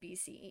of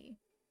BCE.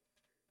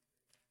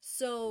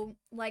 So,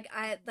 like,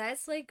 Mhm.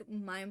 that's like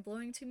mind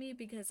blowing to me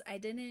because I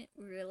didn't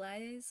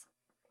realize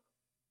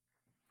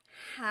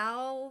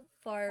how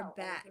far How old it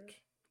back.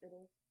 it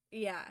is?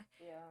 Yeah.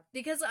 Yeah.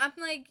 Because I'm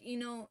like,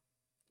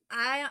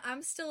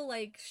 I'm still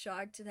like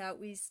shocked that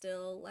we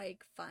still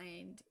like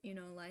find,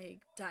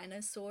 like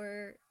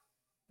dinosaur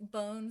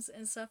bones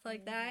and stuff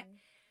like that. Mhm.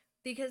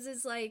 Because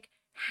it's like,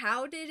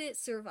 how did it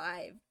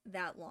survive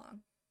that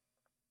long?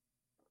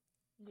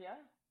 Yeah.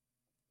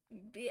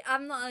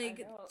 I'm not I like,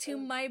 know. to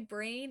my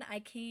brain, I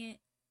can't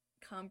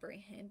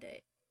comprehend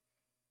it.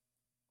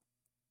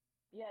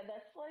 Yeah,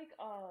 that's like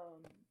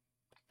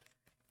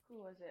who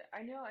was it?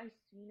 I know I've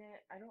seen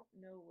it. I don't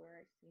know where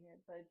I've seen it,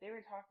 but they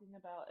were talking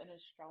about an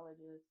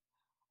astrologist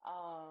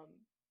um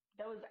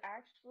that was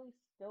actually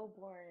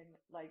stillborn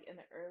like in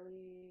the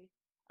early,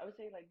 I would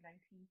say like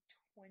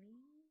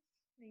 1920s,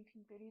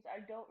 1930s.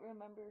 I don't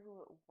remember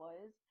who it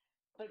was,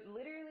 but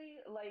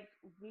literally like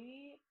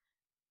we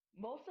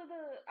most of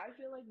the I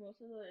feel like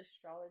most of the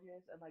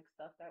astrologists and like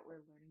stuff that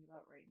we're learning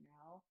about right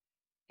now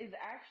is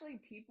actually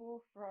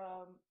people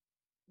from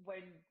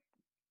when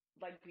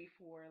like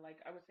before, like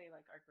I would say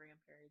like our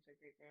grandparents or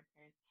great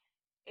grandparents,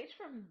 it's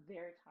from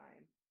their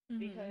time. Mm-hmm.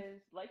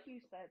 Because like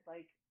you said,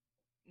 like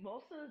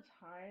most of the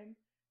time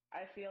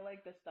I feel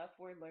like the stuff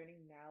we're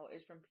learning now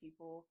is from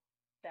people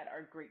that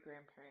our great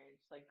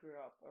grandparents like grew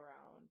up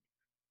around.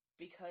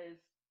 Because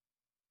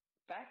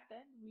back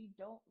then we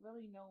don't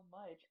really know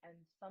much and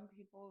some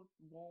people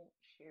won't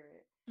share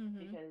it Mm-hmm.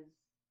 because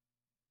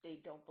they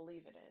don't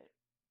believe in it.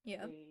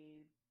 Yep.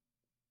 They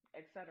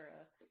etc.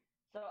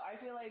 So I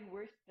feel like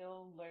we're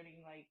still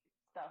learning like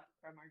stuff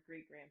from our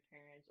great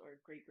grandparents or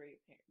great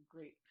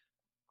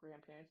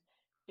grandparents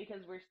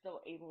because we're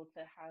still able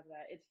to have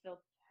that. It's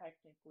still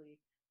technically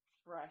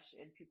fresh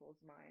in people's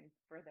minds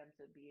for them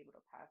to be able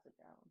to pass it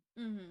down.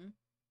 Mm-hmm.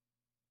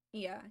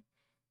 Yeah.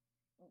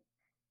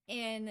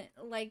 And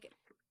like,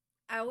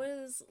 I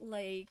was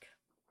like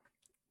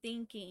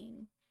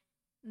thinking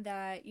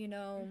that,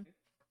 Mhm.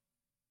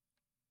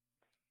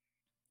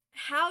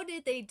 how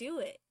did they do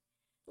it?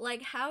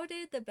 Like, how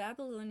did the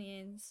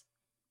Babylonians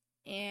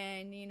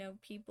and,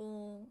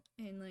 people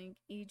in like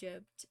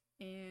Egypt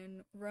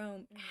and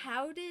Rome, Mhm.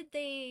 how did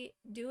they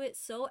do it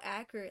so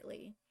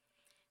accurately?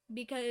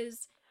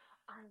 Because,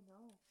 I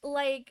know.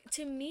 like,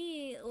 to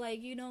me,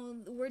 like,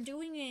 we're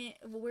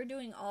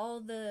doing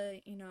all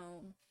the,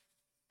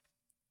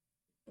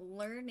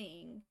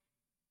 learning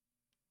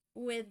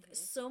with Mhm.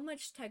 so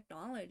much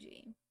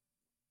technology.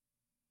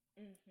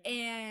 Mhm.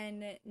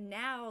 And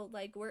now,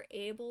 like, we're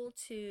able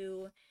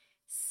to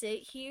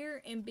sit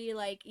here and be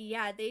like,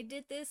 yeah, they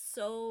did this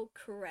so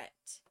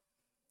correct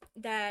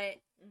that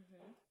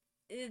Mhm.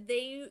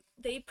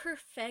 they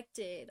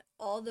perfected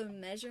all the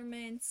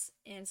measurements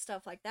and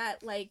stuff like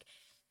that. Like,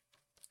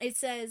 it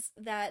says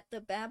that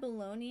the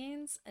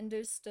Babylonians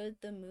understood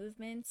the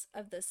movements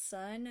of the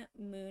sun,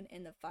 moon,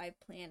 and the five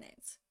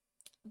planets.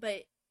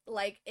 But,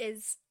 like,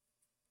 it's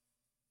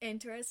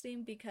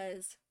interesting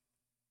because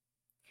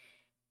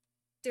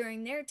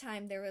during their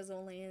time there was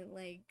only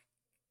like,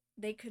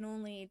 they could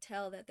only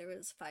tell that there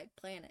was five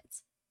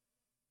planets.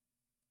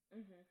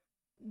 Mhm.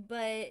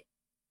 But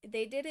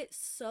they did it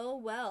so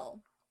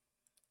well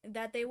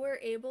that they were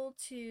able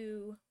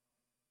to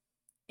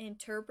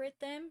interpret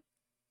them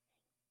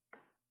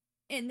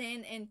and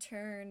then in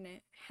turn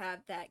have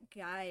that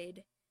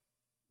guide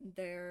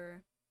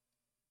their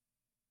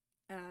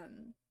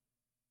um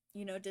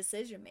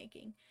decision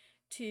making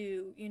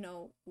to,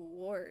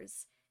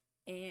 wars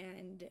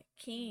and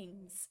Mhm.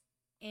 kings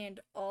and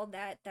all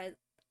that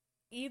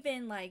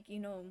even like,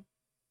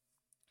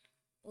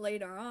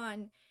 later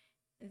on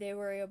they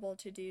were able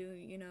to do,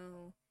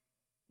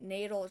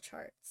 natal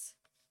charts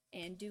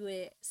and do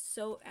it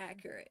so Mhm.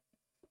 accurate.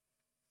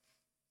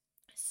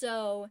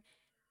 So,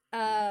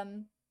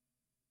 um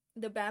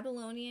the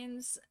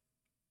Babylonians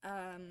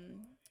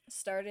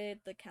started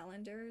the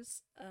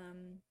calendars,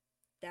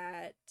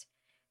 that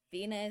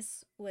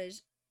Venus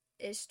was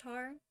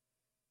Ishtar,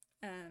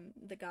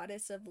 the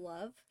goddess of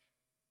love.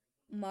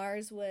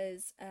 Mars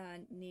was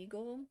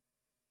Nigel,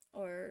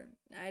 or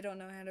I don't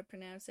know how to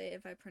pronounce it.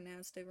 If I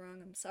pronounced it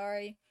wrong, I'm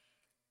sorry.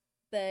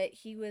 But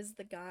he was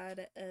the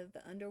god of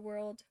the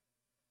underworld.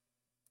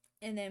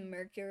 And then Mhm.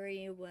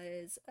 Mercury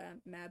was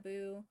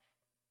Mabu,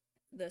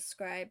 the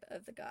scribe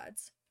of the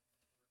gods.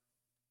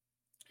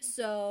 Mhm.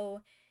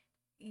 So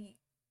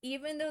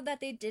even though that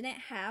they didn't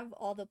have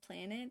all the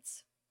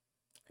planets,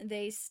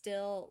 they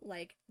still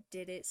like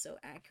did it so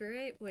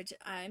accurate, which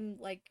I'm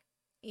like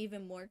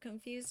even more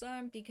confused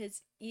on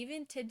because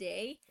even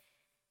today,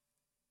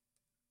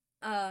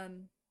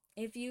 um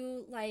if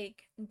you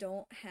like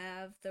don't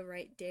have the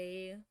right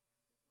day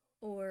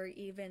or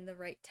even the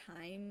right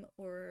time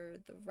or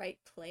the right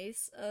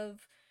place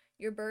of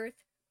your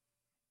birth,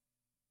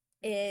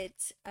 Mhm.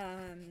 it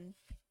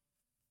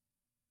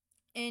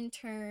in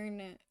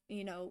turn,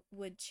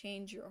 would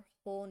change your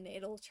whole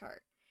natal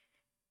chart.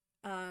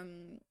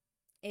 Um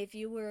if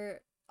you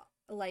were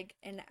like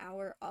an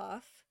hour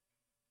off,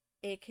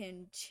 it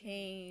can Mhm.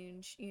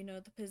 change,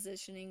 the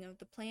positioning of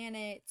the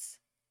planets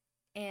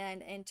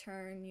and in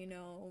turn,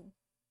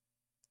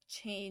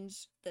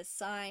 change the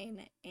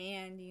sign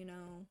and,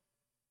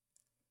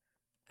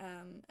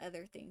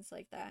 other things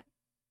like that.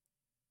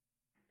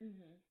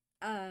 Mhm.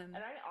 Um,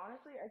 And I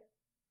honestly, I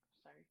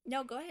sorry.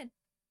 no, go ahead.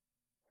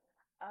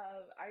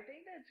 I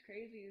think that's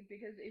crazy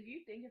because if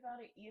you think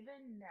about it,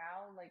 even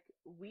now, like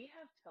we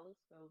have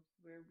telescopes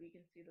where we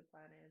can see the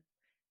planets,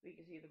 we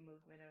can see the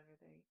movement and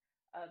everything.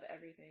 of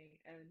everything.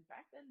 And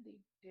back then they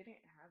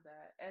didn't have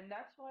that. And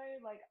that's why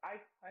like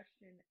I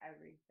question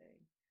everything.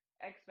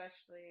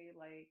 Especially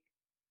like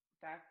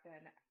back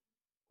then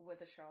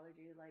with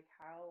astrology, like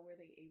how were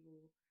they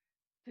able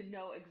to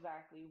know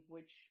exactly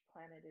which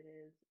planet it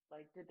is?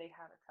 Like did they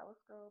have a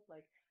telescope?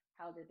 Like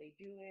how did they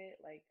do it?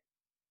 Like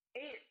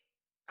it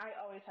I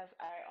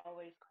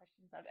always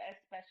question stuff,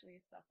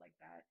 especially stuff like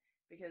that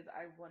because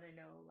I want to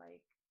know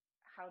like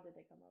how did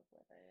they come up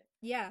with it?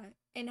 Yeah,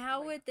 and how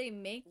Like would they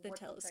make the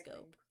what's the telescope?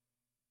 techniques?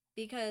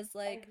 Because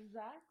like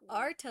Exactly.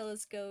 our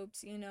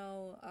telescopes,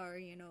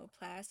 are,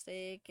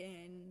 plastic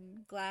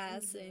and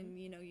glass, Mhm. and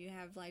you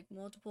have like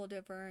multiple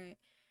different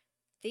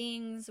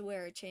things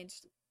where it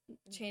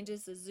Mhm.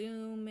 changes the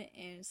zoom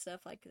and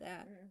stuff like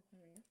that.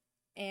 Mhm.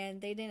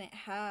 And they didn't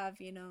have,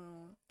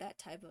 that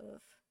type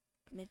of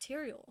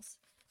materials.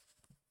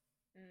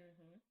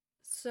 Mhm.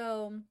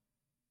 So,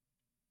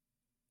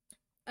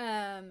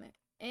 um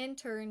in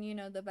turn,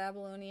 the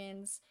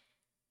Babylonians,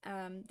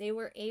 they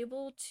were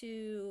able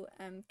to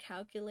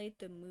calculate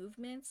the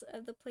movements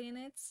of the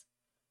planets,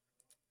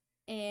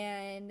 Mhm.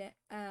 and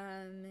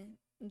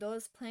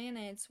those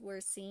planets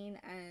were seen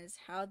as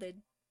how the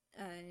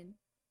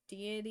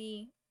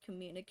deity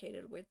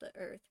communicated with the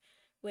earth,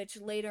 which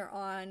later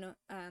on,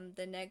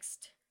 the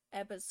next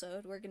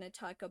episode, we're going to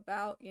talk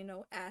about,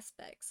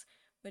 aspects,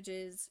 which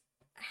is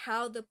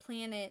how the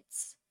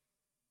planets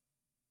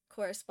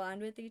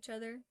correspond with each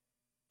other.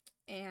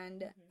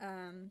 And Mhm.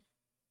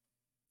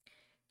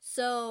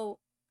 so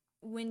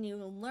when you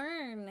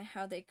learn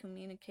how they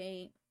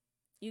communicate,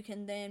 you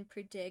can then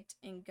predict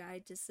and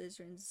guide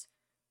decisions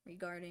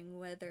regarding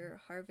weather,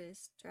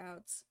 harvest,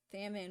 droughts,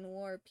 famine,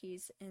 war,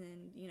 peace,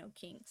 and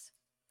kings.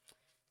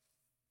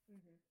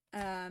 Mhm.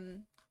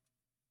 Um,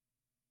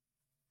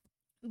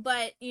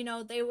 but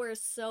they were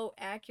so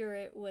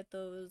accurate with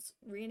those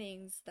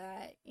readings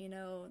that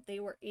they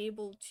were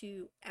able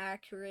to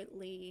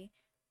accurately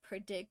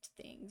predict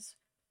things.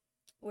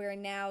 Where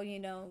now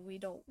we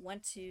don't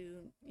want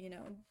to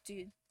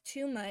do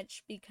too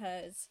much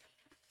because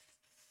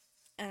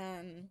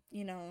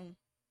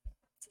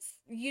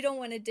you don't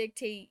want to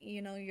dictate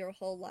your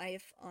whole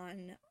life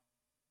on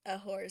a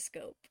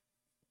horoscope.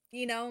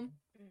 You know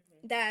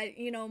Mhm. that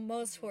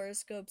most Mhm.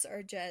 horoscopes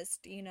are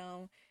just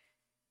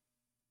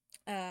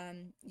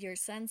your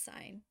sun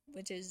sign,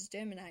 which is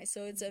Gemini.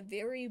 So it's a Mhm.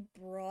 very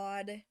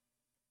broad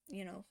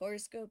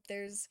horoscope.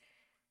 There's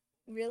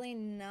really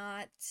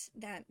not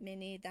that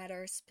many that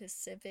are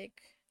specific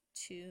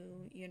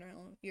to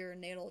your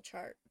natal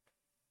chart.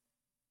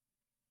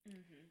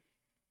 Mhm.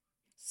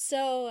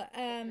 So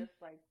It's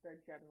just like the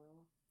general.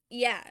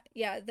 yeah,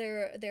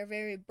 they're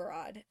very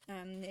broad.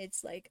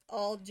 It's like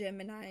all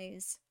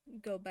Geminis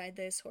go by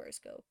this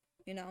horoscope,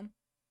 you know.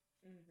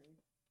 Mhm.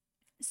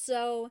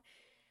 So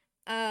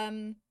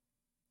um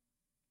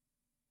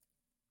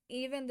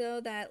even though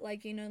that,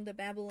 like, the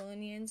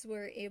Babylonians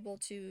were able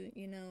to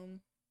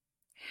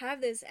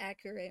have this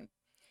accurate,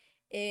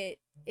 it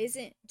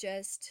isn't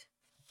just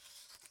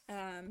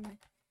um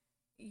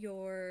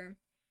your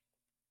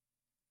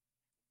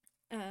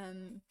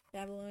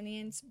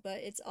Babylonians, but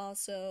it's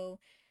also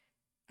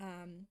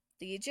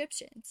the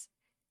Egyptians.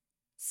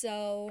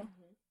 So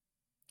Mhm.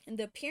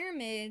 the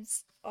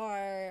pyramids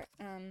are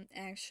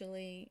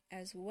actually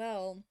as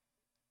well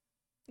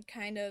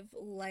kind of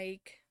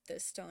like the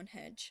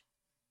Stonehenge.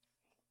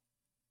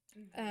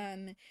 Mhm.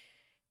 Um,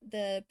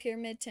 the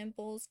pyramid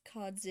temples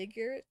called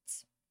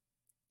ziggurats,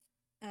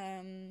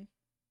 um,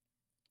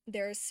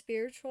 they're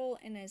spiritual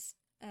and as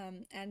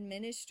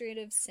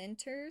administrative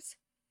centers,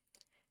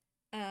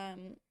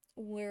 um,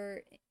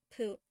 were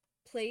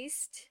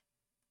placed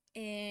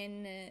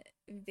in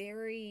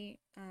very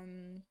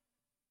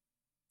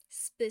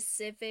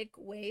specific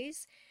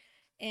ways,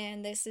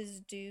 and this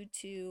is due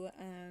to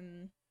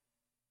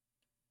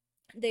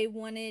they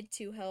wanted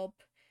to help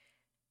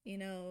you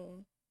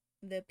know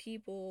the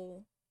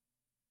people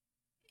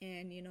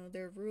and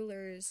their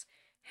rulers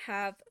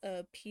have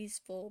a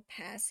peaceful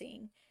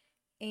passing,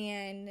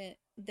 and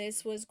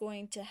this Mhm. was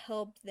going to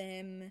help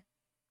them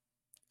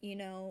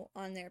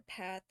on their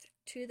path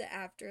to the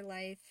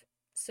afterlife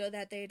so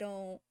that they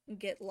don't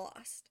get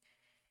lost.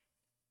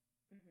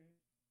 Mhm.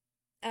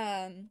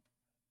 um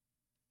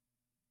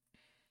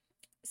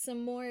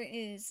some more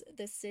is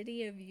the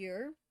city of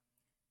Ur.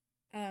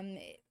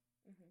 It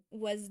Mhm.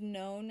 was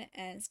known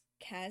as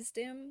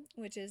Kasdim,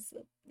 which is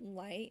the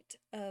light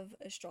of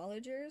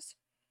astrologers.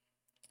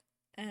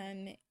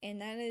 And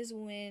that is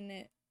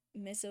when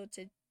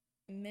Mesopot-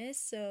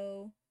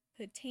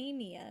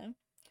 Mesopotamia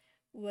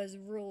was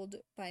ruled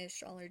by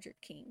astrologer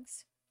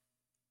kings.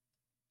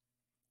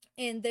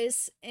 And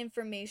this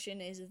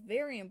information is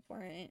very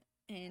important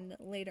and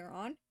later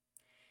on,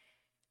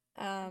 Mhm.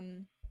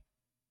 um,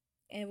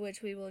 in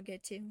which we will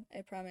get to,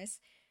 I promise.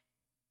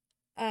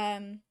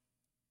 Um,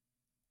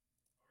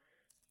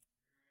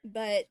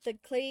 but the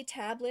clay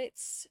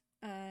tablets,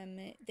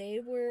 they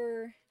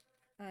were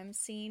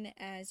seen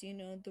as,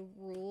 the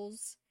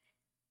rules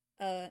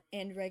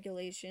and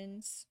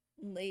regulations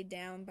laid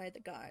down by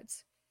the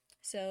gods.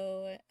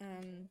 So,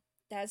 Mhm.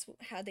 that's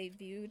how they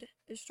viewed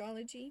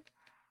astrology.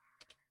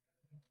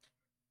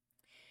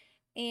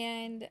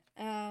 And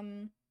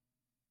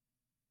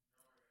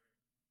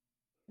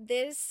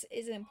this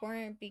is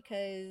important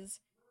because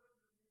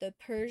the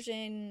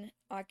Persian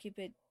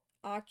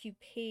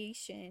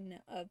occupation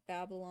of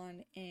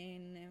Babylon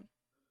in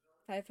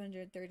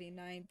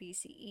 539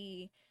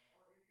 BCE,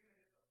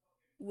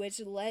 which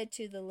led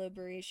to the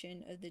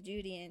liberation of the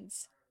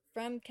Judeans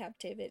from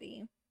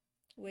captivity,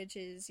 which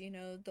is,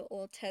 the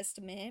Old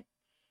Testament,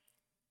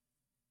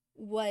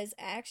 was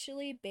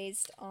actually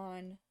based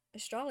on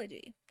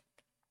astrology.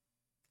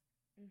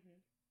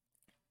 Mhm.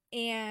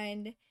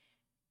 And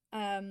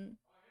um,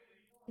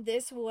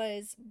 this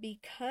was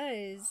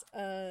because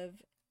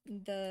of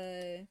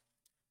the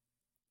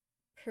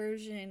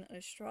Persian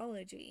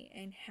astrology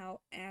and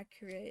how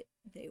accurate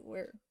they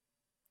were.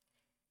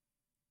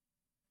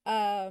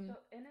 Um, So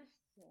in a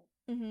sense,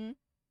 mhm.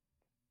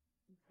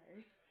 I'm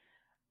sorry.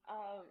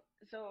 Um,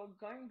 so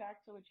going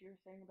back to what you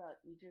were saying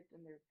about Egypt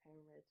and their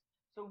pyramids,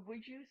 so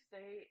would you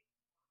say,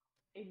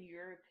 in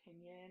your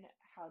opinion,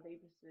 how they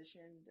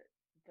positioned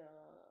the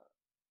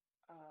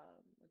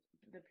um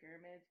the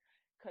pyramids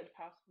could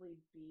possibly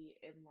be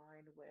in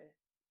line with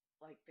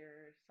like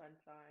their sun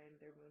sign,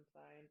 their moon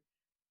sign?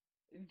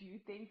 Do you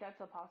think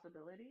that's a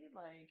possibility?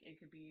 Like it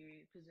could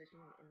be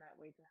positioned in that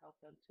way to help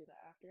them to the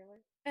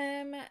afterlife?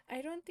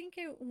 I don't think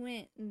it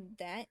went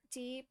that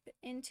deep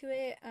into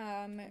it.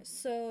 Mhm.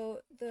 So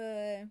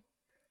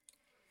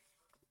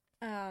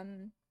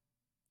um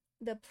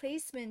the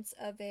placements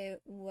of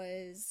it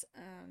was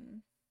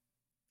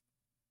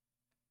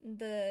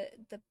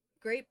the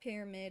Great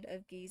Pyramid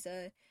of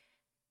Giza.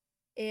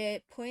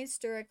 It points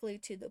directly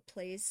to the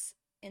place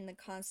in the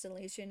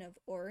constellation of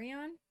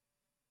Orion,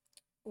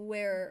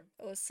 where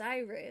Mhm.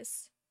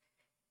 Osiris,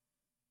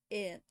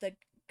 the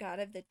god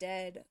of the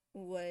dead,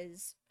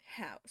 was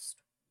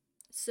housed.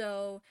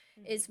 So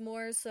it's Mhm.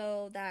 more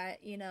so that,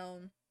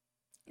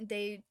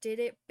 they did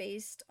it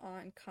based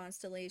on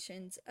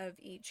constellations of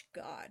each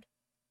god.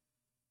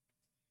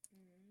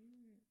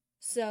 Mm.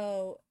 Okay.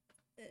 So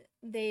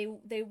they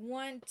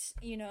want,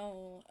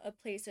 a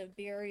place of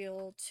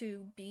burial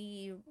to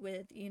be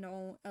with,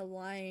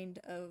 aligned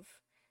of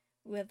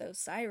with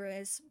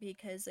Osiris,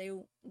 because they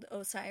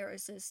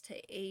Osiris is to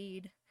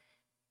aid,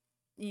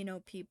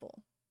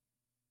 people.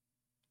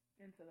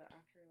 Into the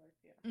afterlife,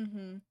 yeah.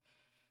 Mhm.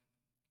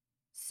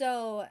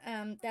 So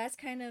that's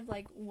kind of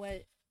like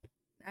what,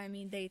 I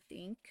mean, they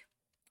think.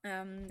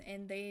 And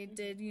they Mhm.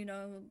 did,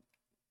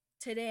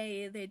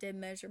 today they did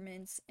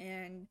measurements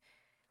and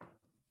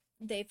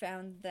they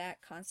found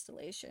that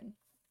constellation.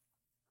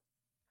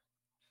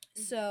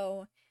 Mhm.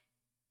 So,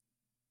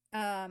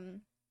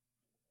 um,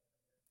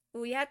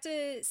 we have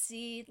to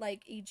see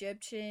like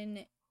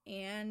Egyptian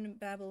and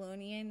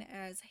Babylonian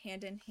as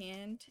hand in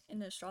hand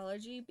in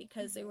astrology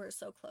because they Mhm. were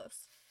so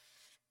close.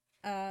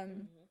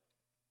 Um, Mhm.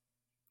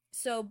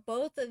 so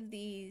both of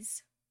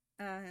these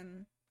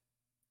um,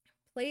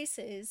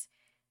 places,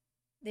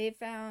 they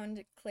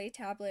found clay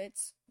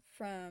tablets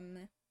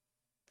from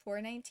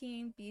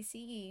 419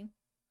 BCE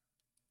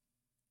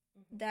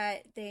Mhm.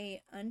 that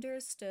they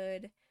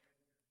understood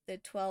the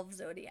 12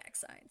 zodiac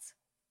signs.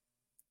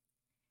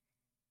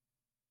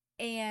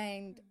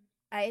 And Mhm.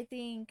 I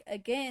think,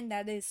 again,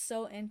 that is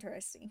so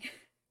interesting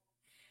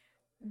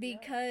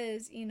Yeah.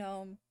 because,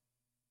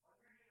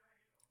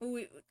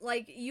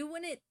 like, you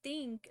wouldn't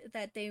think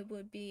that they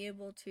would be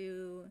able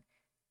to,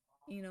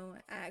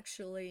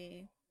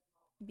 actually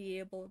be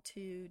able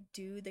to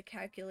do the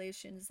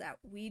calculations that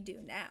we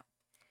do now.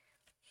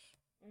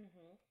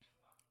 Mhm.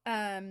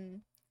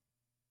 Um,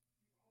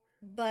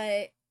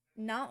 but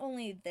not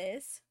only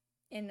this,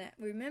 and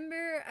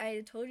remember,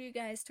 I told you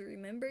guys to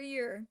remember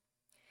your,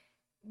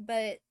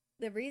 but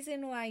the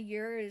reason why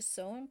your is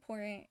so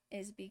important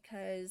is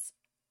because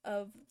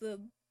of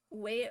the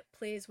way it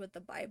plays with the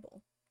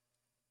Bible.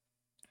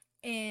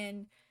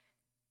 And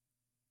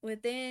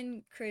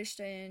within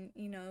Christian,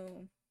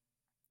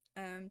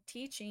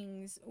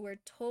 teachings, we're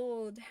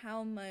told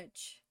how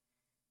much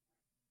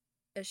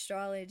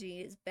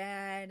astrology is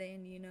bad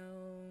and,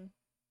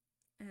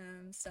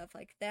 stuff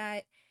like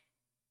that.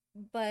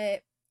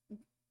 But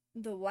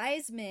the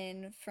wise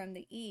men from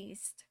the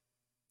East,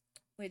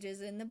 which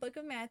is in the book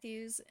of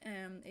Matthews,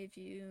 if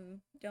you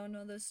don't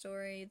know the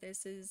story,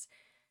 this is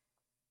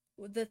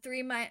the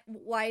three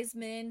wise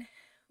men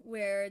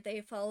where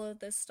they followed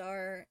the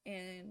star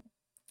and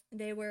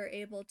they were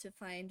able to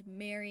find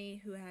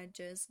Mary, who had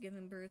just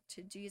given birth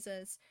to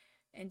Jesus,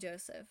 and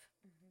Joseph.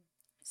 Mhm.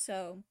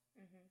 So,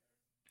 Mhm.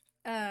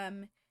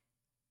 um,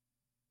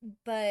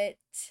 but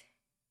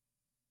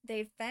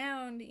they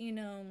found,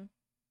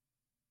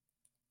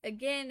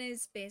 again,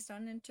 is based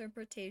on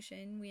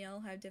interpretation. We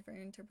all have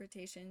different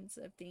interpretations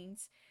of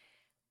things,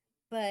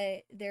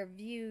 but they're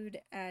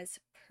viewed as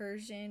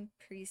Persian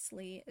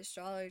priestly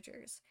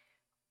astrologers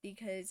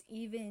because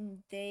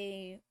even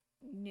they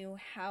knew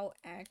how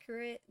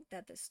accurate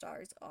that the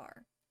stars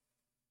are.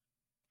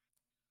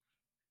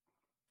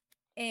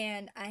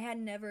 And I had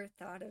never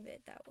thought of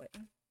it that way.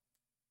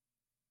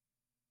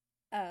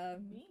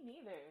 Um, Me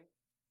neither,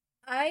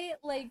 I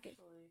like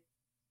actually.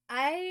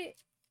 I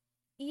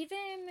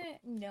even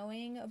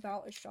knowing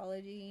about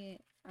astrology,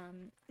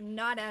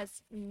 not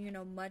as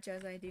much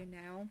as I do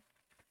now.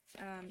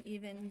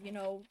 Even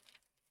Mhm.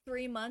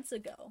 3 months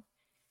ago,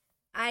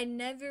 I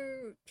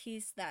never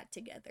pieced that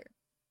together.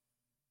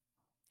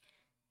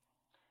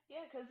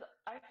 Yeah, because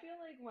I feel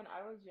like when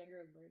I was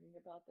younger learning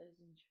about this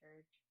in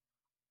church,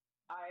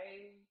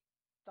 I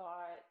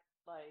thought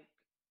like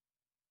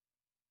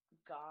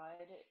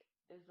God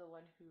is the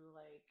one who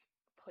like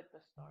put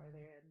the star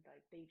there and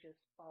like they just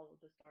followed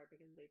the star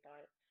because they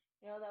thought,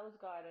 that was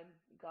God and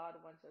God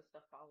wants us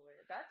to follow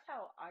it. That's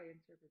how I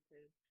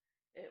interpreted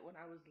it when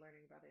I was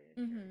learning about it in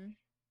church. Mm-hmm.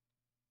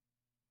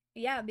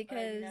 Yeah, But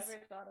I because never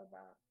thought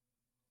about.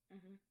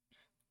 Hmm.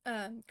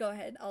 go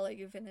ahead. I'll let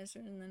you finish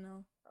and then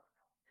I'll.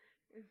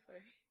 Oh,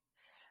 sorry.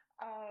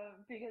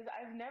 Because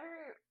I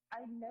never,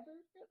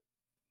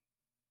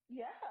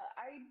 yeah,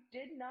 I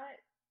did not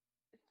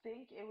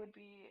think it would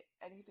be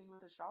anything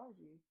with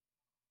astrology.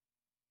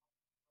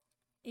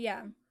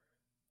 Yeah,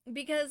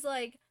 because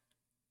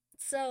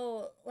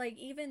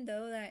even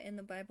though that in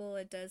the Bible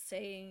it does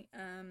say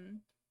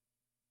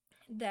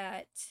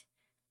that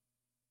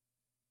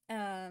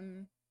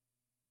um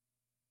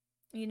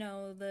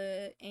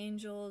the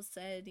angels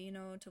said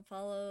to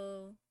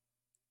follow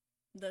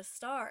the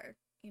star,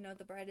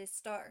 the brightest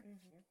star.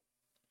 Hmm.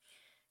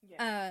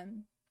 Yeah.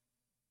 Um,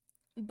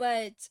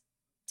 but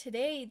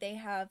today they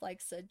have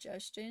like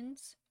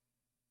suggestions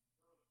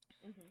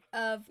Hmm.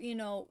 of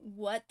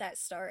what that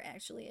star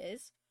actually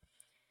is,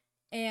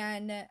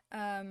 and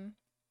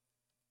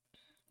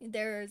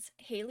there's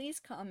Halley's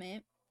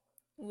Comet,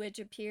 which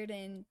appeared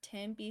in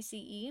 10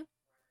 BCE.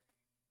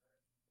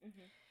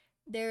 Hmm.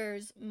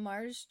 There's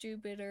Mars,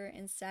 Jupiter,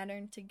 and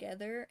Saturn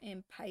together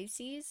in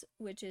Pisces,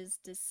 which is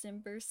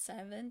December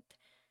 7th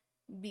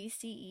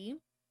BCE.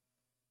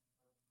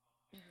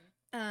 Hmm.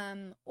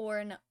 Or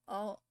an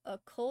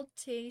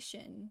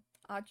occultation,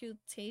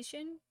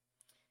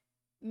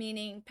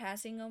 meaning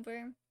passing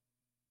over,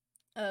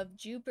 of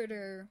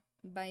Jupiter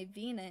by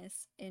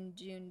Venus in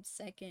June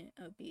 2nd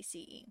of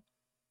BCE.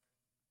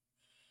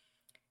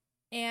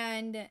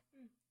 And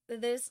Hmm.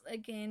 this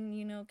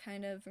again,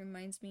 kind of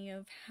reminds me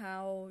of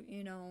how,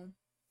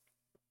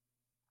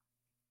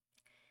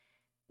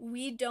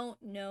 we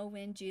don't know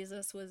when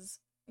Jesus was,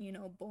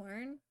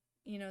 born.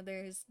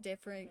 There's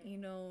different,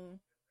 Hmm.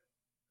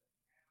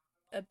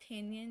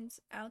 opinions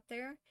out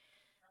there.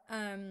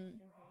 Um,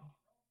 Hmm.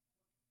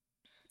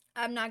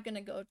 I'm not going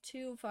to go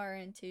too far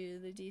into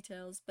the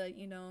details, but,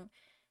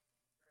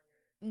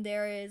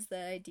 there is the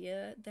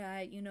idea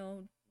that,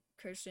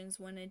 Christians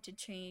wanted to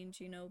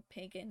change,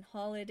 pagan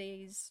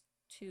holidays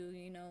to,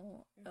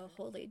 a Hmm.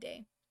 holy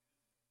day.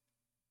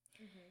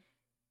 Hmm.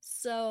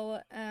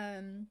 So,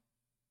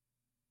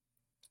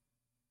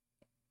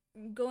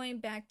 going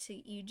back to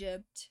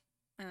Egypt,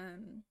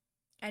 um,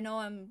 I know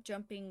I'm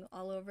jumping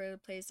all over the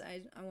place.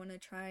 I want to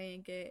try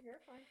and get You're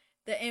fine.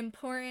 the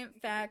important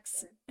You can take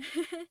facts. your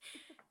time.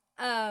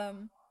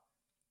 um,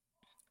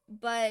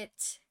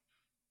 but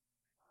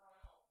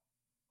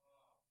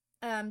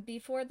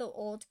before the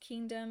Old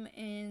Kingdom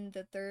in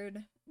the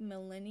third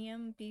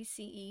millennium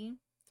BCE,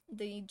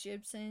 the Hmm.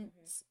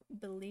 Egyptians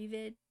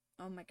believed,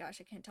 oh my gosh,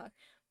 I can't talk,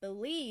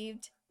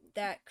 believed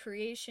that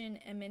creation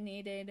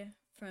emanated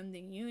from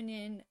the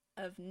union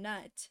of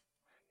Nut,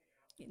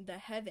 the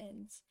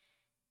heavens,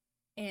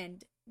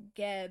 and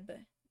Geb,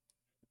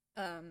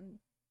 um,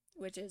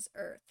 which is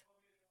earth.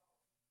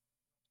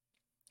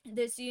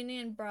 This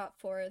union brought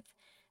forth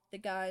the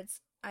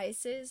gods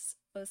Isis,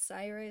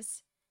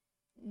 Osiris,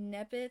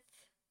 Nephthys,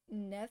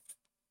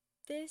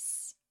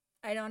 Nephthys,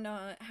 I don't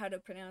know how to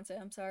pronounce it,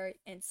 I'm sorry,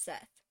 and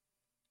Seth.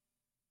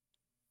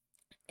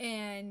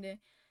 And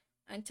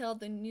until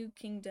the new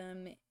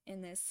kingdom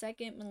in the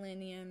second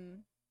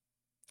millennium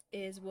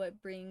is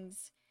what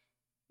brings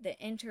the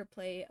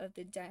interplay of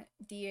the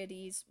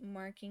deities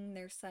marking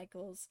their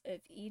cycles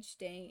of each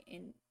day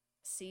and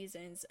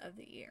seasons of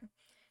the year.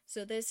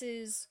 So this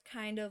is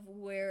kind of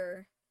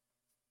where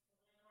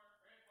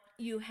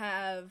you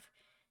have,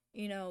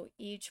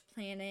 each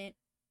planet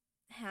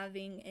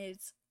having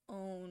its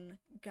own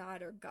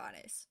god or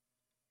goddess.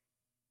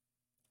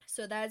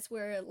 So that's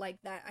where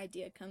like that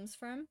idea comes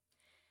from.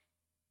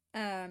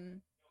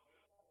 Um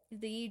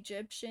the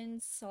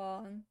Egyptians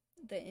saw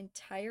the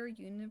entire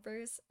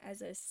universe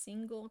as a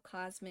single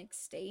cosmic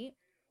state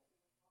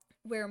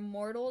where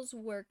mortals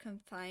were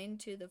confined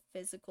to the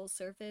physical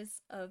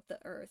surface of the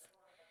earth,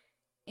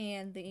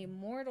 and the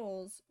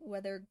immortals,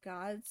 whether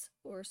gods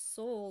or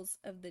souls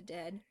of the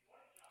dead,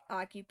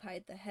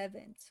 occupied the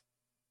heavens,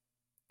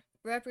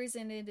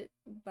 represented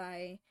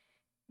by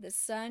the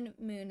sun,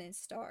 moon, and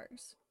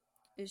stars.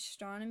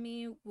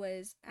 Astronomy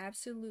was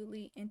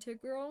absolutely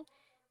integral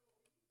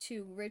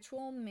to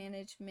ritual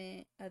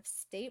management of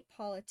state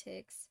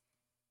politics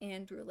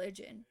and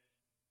religion.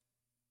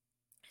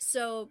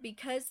 So,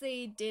 because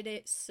they did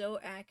it so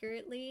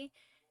accurately,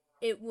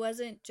 it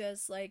wasn't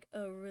just like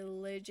a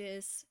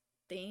religious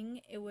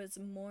thing, it was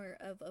more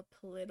of a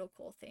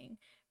political thing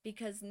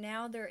because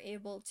now they're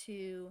able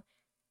to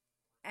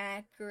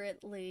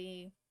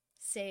accurately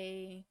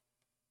say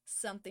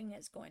something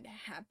is going to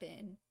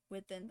happen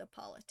within the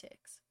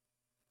politics.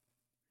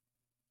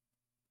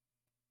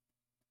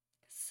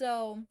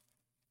 So,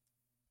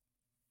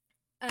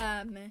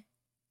 um,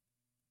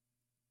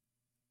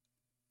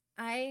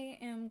 I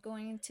am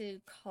going to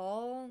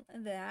call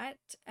that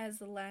as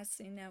the last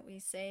thing that we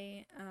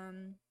say,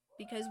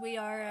 because we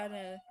are at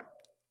a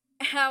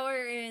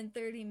hour and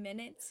 30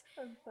 minutes.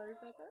 I'm sorry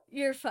about that.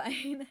 You're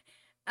fine.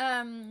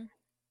 Um,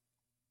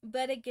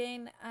 but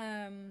again,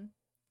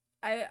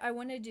 I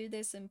want to do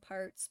this in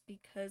parts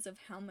because of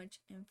how much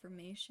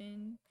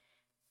information,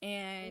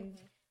 and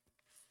Mhm.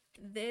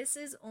 this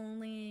is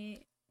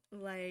only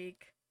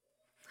like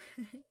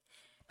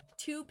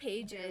 2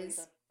 pages, Barely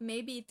done.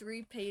 maybe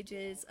 3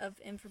 pages of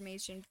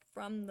information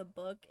from the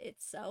book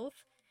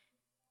itself.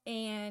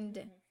 And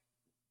Mhm.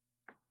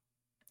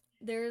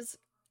 there's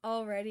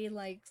already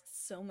like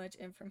so much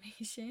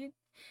information.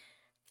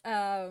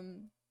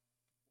 Um,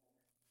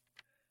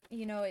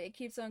 it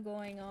keeps on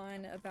going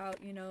on about,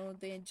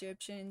 the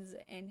Egyptians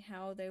and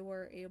how they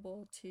were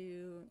able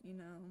to,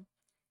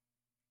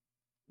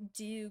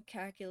 do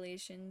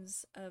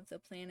calculations of the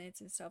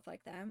planets and stuff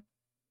like that.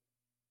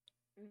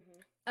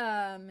 Mhm.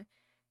 Um,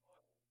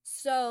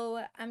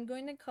 so I'm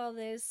going to call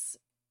this,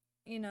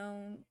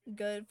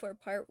 good for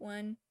part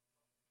one.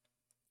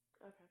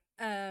 Okay.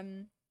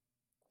 Um,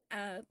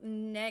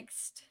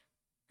 next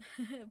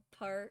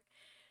part,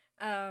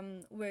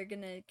 we're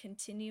gonna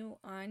continue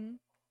on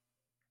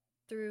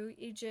through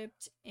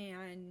Egypt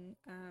and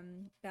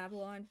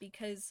Babylon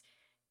because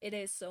it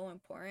is so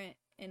important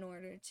in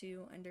order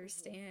to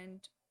Mhm.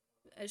 understand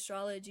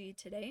astrology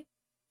today.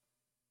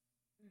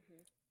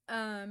 Mhm.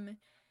 Um,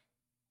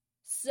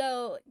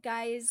 so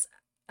guys,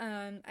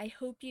 I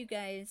hope you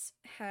guys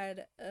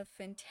had a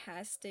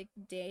fantastic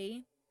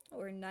day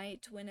or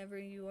night whenever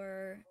you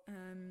are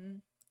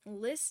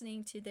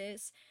listening to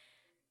this.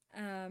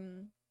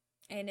 Um,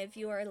 and if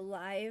you are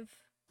live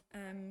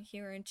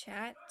here in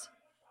chat,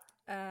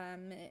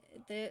 um,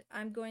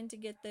 I'm going to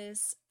get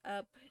this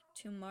up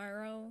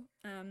tomorrow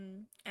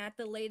at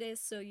the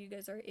latest, so you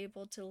guys are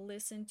able to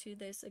listen to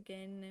this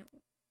again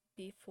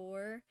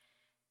before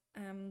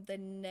the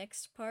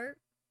next part.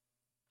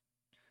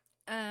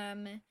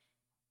 Um,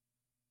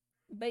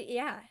 but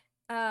yeah,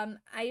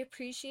 I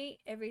appreciate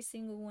every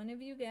single one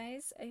of you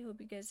guys. I hope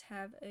you guys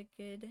have a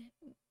good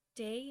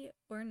day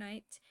or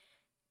night,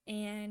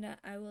 and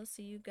I will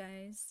see you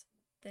guys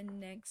the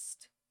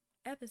next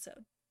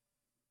episode.